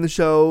want to be on the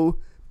show,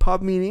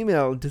 pop me an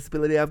email,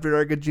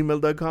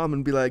 disabilityafterdark@gmail.com,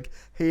 and be like,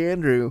 hey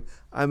Andrew,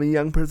 I'm a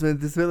young person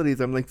with disabilities.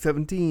 I'm like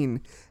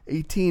 17,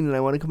 18, and I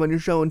want to come on your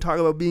show and talk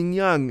about being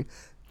young.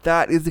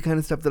 That is the kind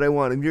of stuff that I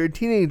want. If you're a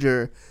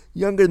teenager,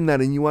 younger than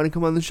that, and you want to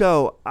come on the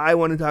show, I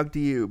want to talk to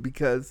you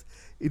because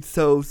it's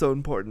so, so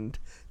important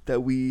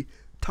that we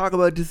talk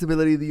about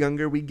disability the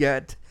younger we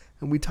get,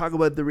 and we talk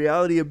about the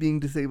reality of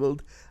being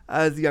disabled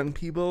as young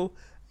people,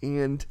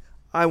 and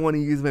I want to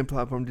use my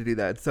platform to do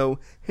that. So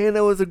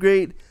Hannah was a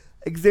great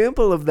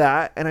example of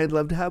that, and I'd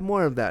love to have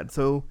more of that,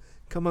 so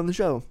come on the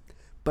show.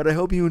 But I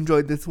hope you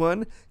enjoyed this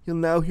one. You'll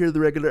now hear the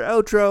regular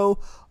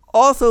outro.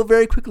 Also,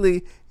 very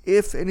quickly,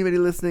 if anybody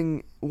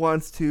listening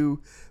wants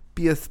to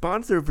be a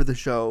sponsor for the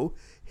show,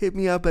 hit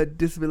me up at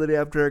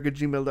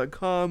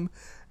disabilityafterdark@gmail.com,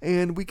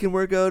 and we can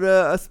work out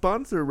a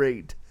sponsor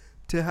rate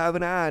to have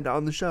an ad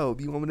on the show.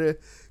 If you want me to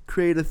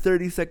create a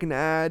 30-second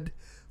ad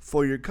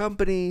for your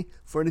company,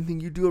 for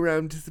anything you do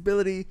around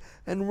disability,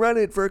 and run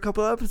it for a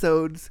couple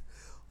episodes,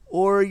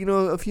 or,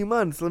 a few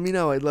months, let me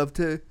know. I'd love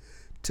to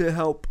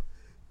help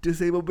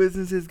disabled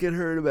businesses get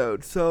heard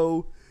about.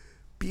 So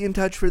be in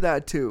touch for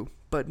that too.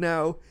 But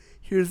now,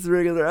 here's the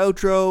regular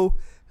outro,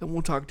 and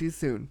we'll talk to you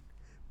soon.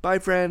 Bye,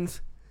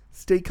 friends.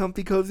 Stay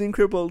comfy, cozy, and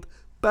crippled.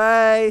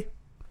 Bye.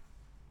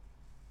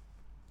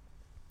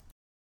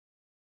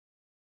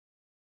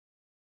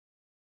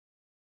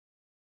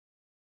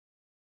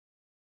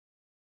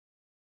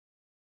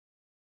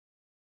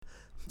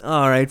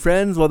 Alright,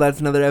 friends, well, that's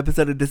another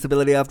episode of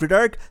Disability After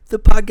Dark, the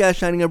podcast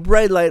shining a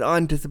bright light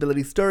on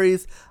disability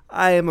stories.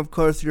 I am, of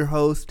course, your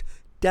host,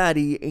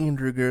 Daddy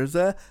Andrew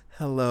Gurza.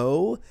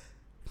 Hello.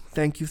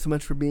 Thank you so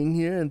much for being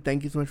here, and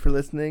thank you so much for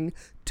listening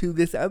to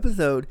this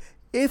episode.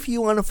 If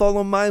you want to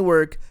follow my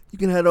work, you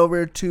can head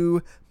over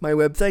to my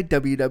website,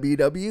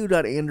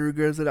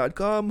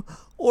 www.andrewgurza.com,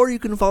 or you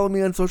can follow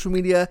me on social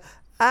media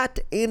at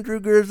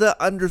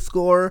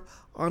 @AndrewGurza_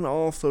 on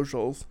all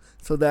socials.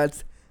 So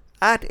that's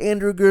at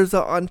Andrew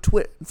Gurza on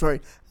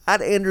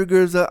at Andrew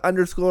Gurza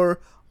 _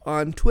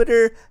 on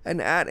Twitter,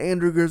 and at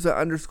Andrew Gurza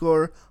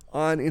 _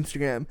 on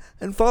Instagram.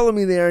 And follow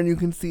me there, and you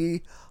can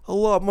see a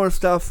lot more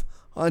stuff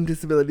on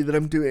disability that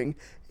I'm doing.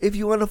 If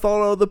you want to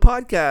follow the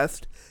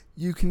podcast,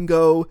 you can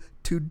go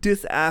to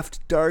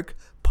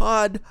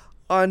disaftdarkpod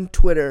on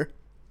Twitter.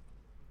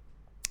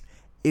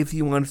 If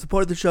you want to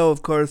support the show,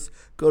 of course,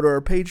 go to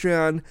our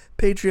Patreon,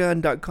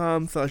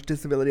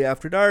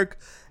 patreon.com/disabilityafterdark.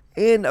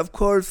 And, of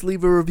course,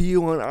 leave a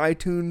review on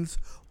iTunes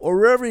or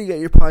wherever you get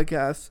your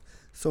podcasts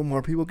so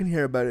more people can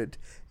hear about it.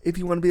 If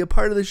you want to be a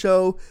part of the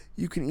show,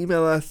 you can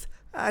email us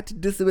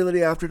at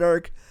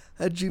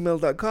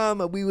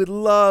disabilityafterdark@gmail.com. We would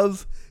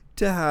love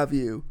to have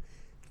you.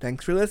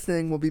 Thanks for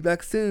listening. We'll be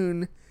back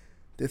soon.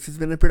 This has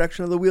been a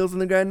production of the Wheels on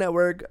the Grind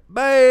Network.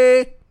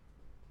 Bye!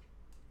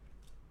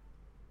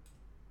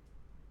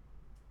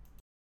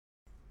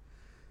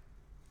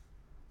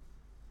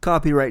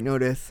 Copyright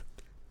notice.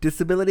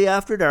 Disability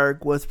After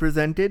Dark was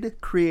presented,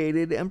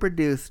 created, and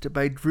produced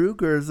by Drew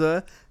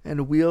Gurza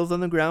and Wheels on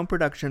the Ground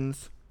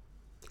Productions.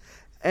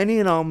 Any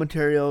and all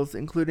materials,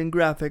 including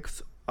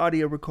graphics,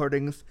 audio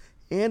recordings,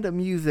 and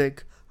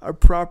music, are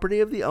property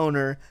of the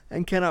owner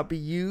and cannot be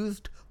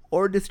used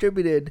or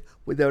distributed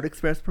without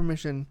express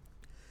permission.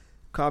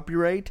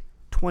 Copyright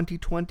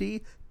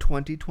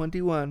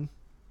 2020-2021.